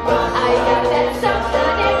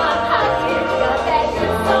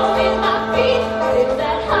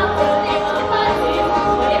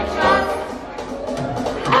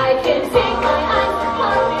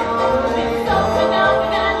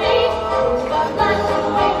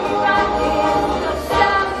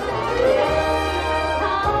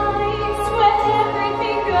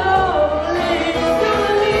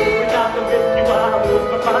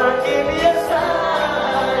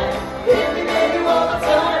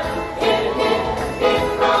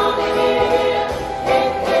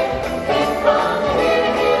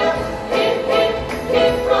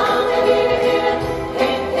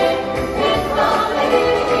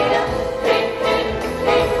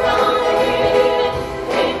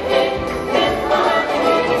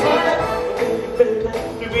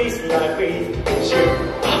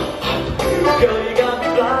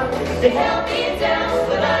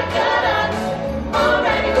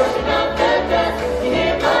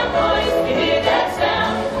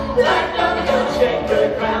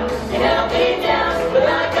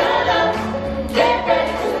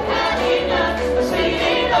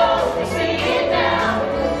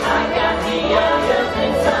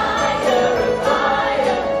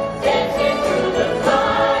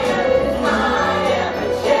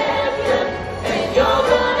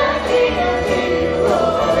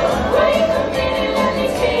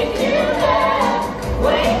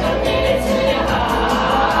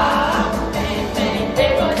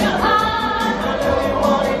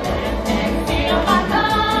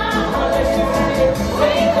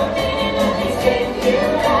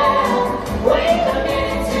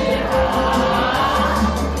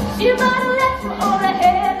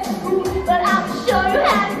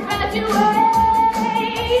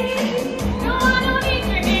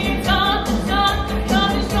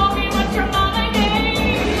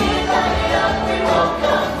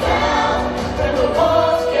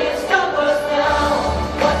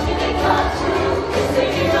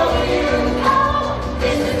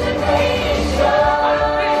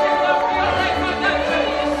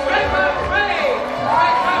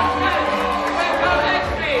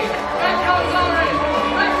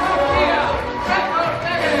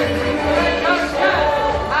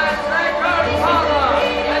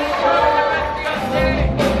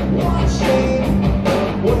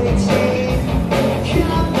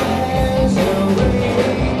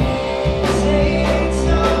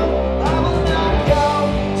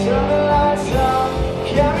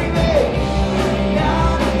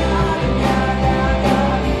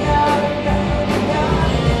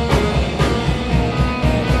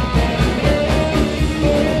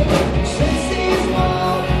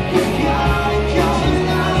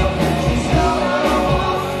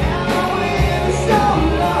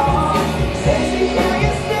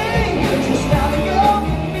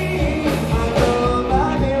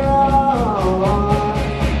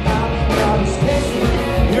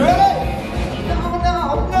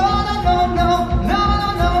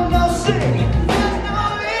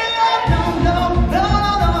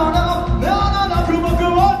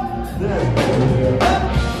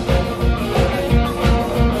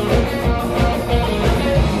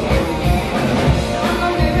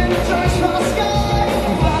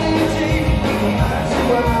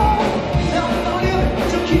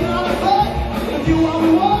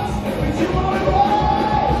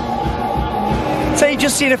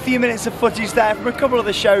just seen a few minutes of footage there from a couple of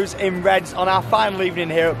the shows in Reds on our final evening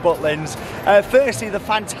here at Butlins. Firstly, the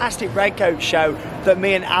fantastic Redcoat show that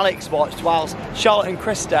me and Alex watched, whilst Charlotte and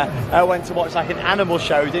Krista went to watch like an animal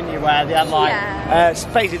show, didn't you? Where they had like,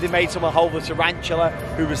 basically they made someone hold the tarantula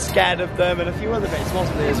who was scared of them, and a few other bits,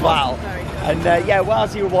 wasn't there, as well? And yeah,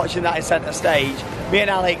 whilst you were watching that in centre stage, me and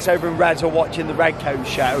Alex over in Reds were watching the Redcoat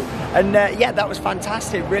show, and yeah, that was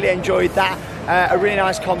fantastic. Really enjoyed that. A really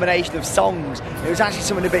nice combination of songs. It was actually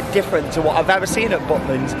something a bit different to what I've ever seen at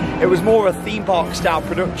Butlins. It was more a theme park style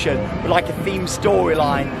production with like a theme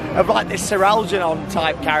storyline of like this Sir Algernon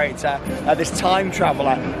type character, this time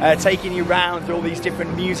traveller, taking you round through all these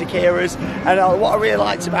different music eras. And what I really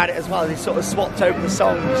liked about it as well is he sort of swapped over the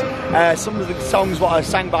songs. Some of the songs what are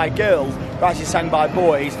sang by girls were actually sang by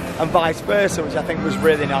boys, and vice versa, which I think was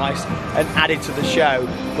really nice and added to the show.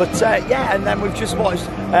 But yeah, and then we've just watched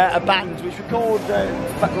a band which we called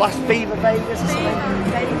Las Vegas or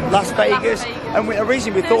something. Las Vegas. And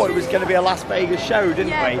originally we thought it was going to be a Las Vegas show, didn't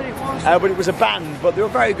we? But it was a band, but they were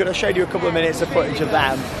very good. I showed you a couple of minutes of footage of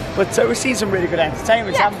them. But we've seen some really good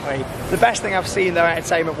entertainment, haven't we? The best thing I've seen though,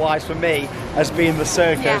 entertainment-wise for me, has been the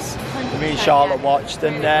circus that me and Charlotte watched.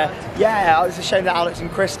 And yeah, it's a shame that Alex and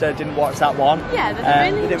Krista didn't watch that one.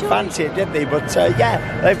 Yeah, they didn't fancy it, did they? But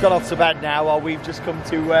yeah, they've gone off to bed now while we've just come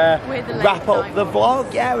to wrap up the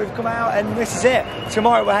vlog. Yeah, we've come out and this is it.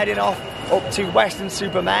 Tomorrow we're heading off up to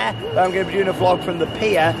Weston-super-Mare, where I'm going to be doing a vlog from the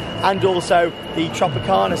pier and also the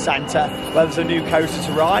Tropicana Centre, where there's a new coaster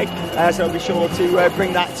to ride. So I'll be sure to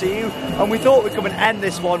bring that to you. And we thought we'd come and end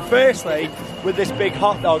this one firstly with this big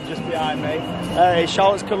hot dog just behind me.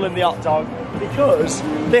 Charlotte's cuddling the hot dog because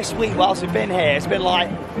this week whilst we've been here, it's been like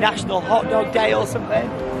National Hot Dog Day or something.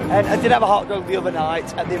 And I did have a hot dog the other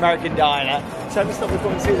night at the American Diner, so I just thought we'd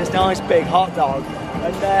come and see this nice big hot dog.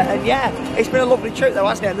 And yeah, it's been a lovely trip though,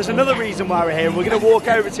 hasn't it? And there's another reason why we're here. We're going to walk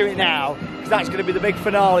over to it now, because that's going to be the big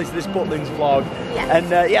finale to this Butlins vlog. And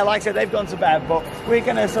yeah, like I said, they've gone to bed, but we're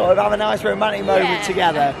going to sort of have a nice romantic moment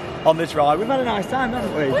together on this ride. We've had a nice time,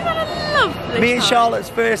 haven't we? We've had a lovely time. Me and Charlotte's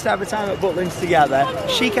first ever time at Butlins together.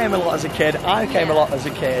 She came a lot as a kid, I came a lot as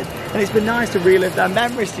a kid, and it's been nice to relive their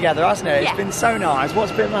memories together, hasn't it? It's been so nice.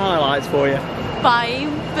 What's been the highlights for you? Buying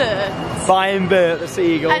birds. Buying Bert the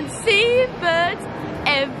seagull. And seeing birds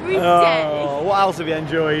every day. What else have you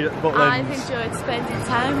enjoyed at Butlins? I've enjoyed spending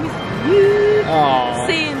time with you,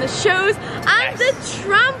 seeing the shows and the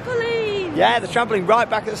trampoline. Yeah, the trampoline right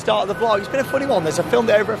back at the start of the vlog. It's been a funny one this. I filmed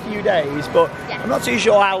it over a few days, but I'm not too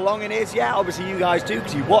sure how long it is yet. Obviously you guys do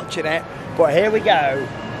because you're watching it. But here we go.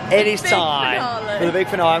 It is time for the big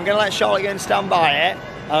finale. I'm going to let Charlotte go and stand by it.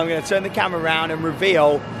 I'm going to turn the camera around and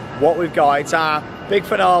reveal what we've got. It's our big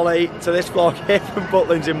finale to this vlog here from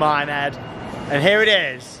Butlins in Minehead. And here it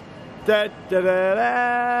is. Da, da, da,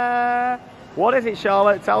 da. What is it,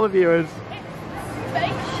 Charlotte? Tell the viewers.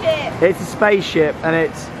 Spaceship. It's a spaceship and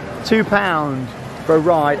it's £2 for a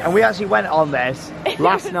ride. And we actually went on this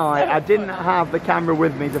last night. I didn't have the camera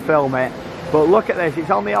with me to film it. But look at this.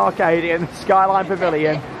 It's on the arcade in the Skyline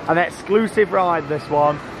Pavilion. An exclusive ride, this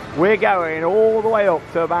one. We're going all the way up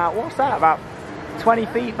to about, what's that, about 20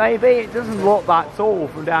 feet maybe? It doesn't look that tall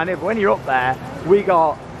from down here. But when you're up there, we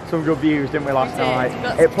got some good views, didn't we, last night?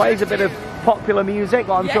 It plays a bit of popular music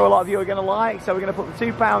that I'm sure a lot of you are going to like, so we're going to put the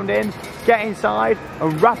 £2 in, get inside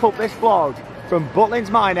and wrap up this vlog from Butlins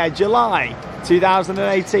Minehead, July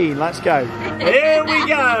 2018. Let's go. Here we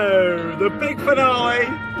go, the big finale.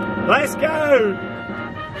 Let's go.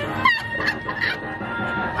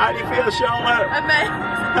 How do you feel, Charlotte? Amazing.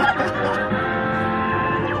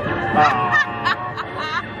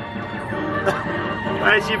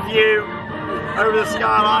 There's your view over the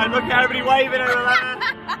skyline. Look at everybody waving over there.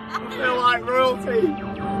 I feel like royalty.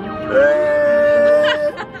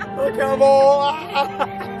 Hey, look at them all.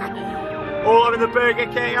 All over the Burger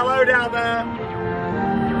King. Hello down there.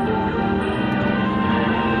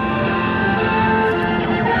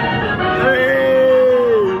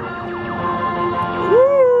 Hey.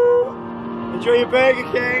 Woo. Enjoy your Burger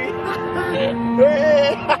King.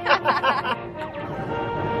 Hey.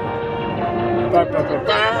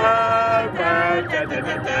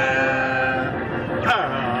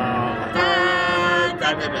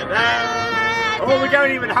 Oh, we're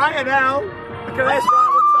going even higher now. Look at this right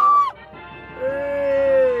at the top.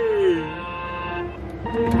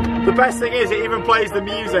 Hey. The best thing is it even plays the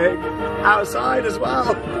music outside as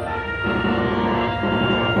well.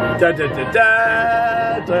 Da, da, da,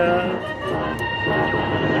 da, da.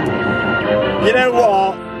 You know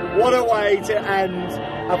what? What a way to end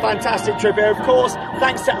a fantastic trip here. Of course,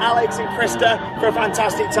 thanks to Alex and Krista for a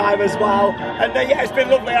fantastic time as well. And yeah, it's been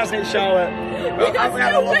lovely, hasn't it, Charlotte? We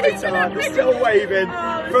had a lovely time. We're still waving.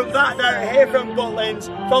 From that note, here from Butlins,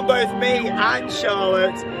 from both me and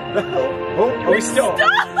Charlotte. Oh, are we stuck?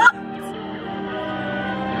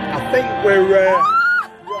 I think we're right.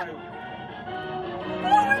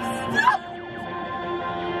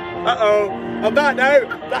 Uh-oh. On that note,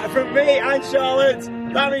 that from me and Charlotte,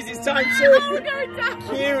 that means it's time to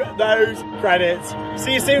cue those credits.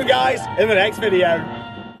 See you soon, guys, in the next video.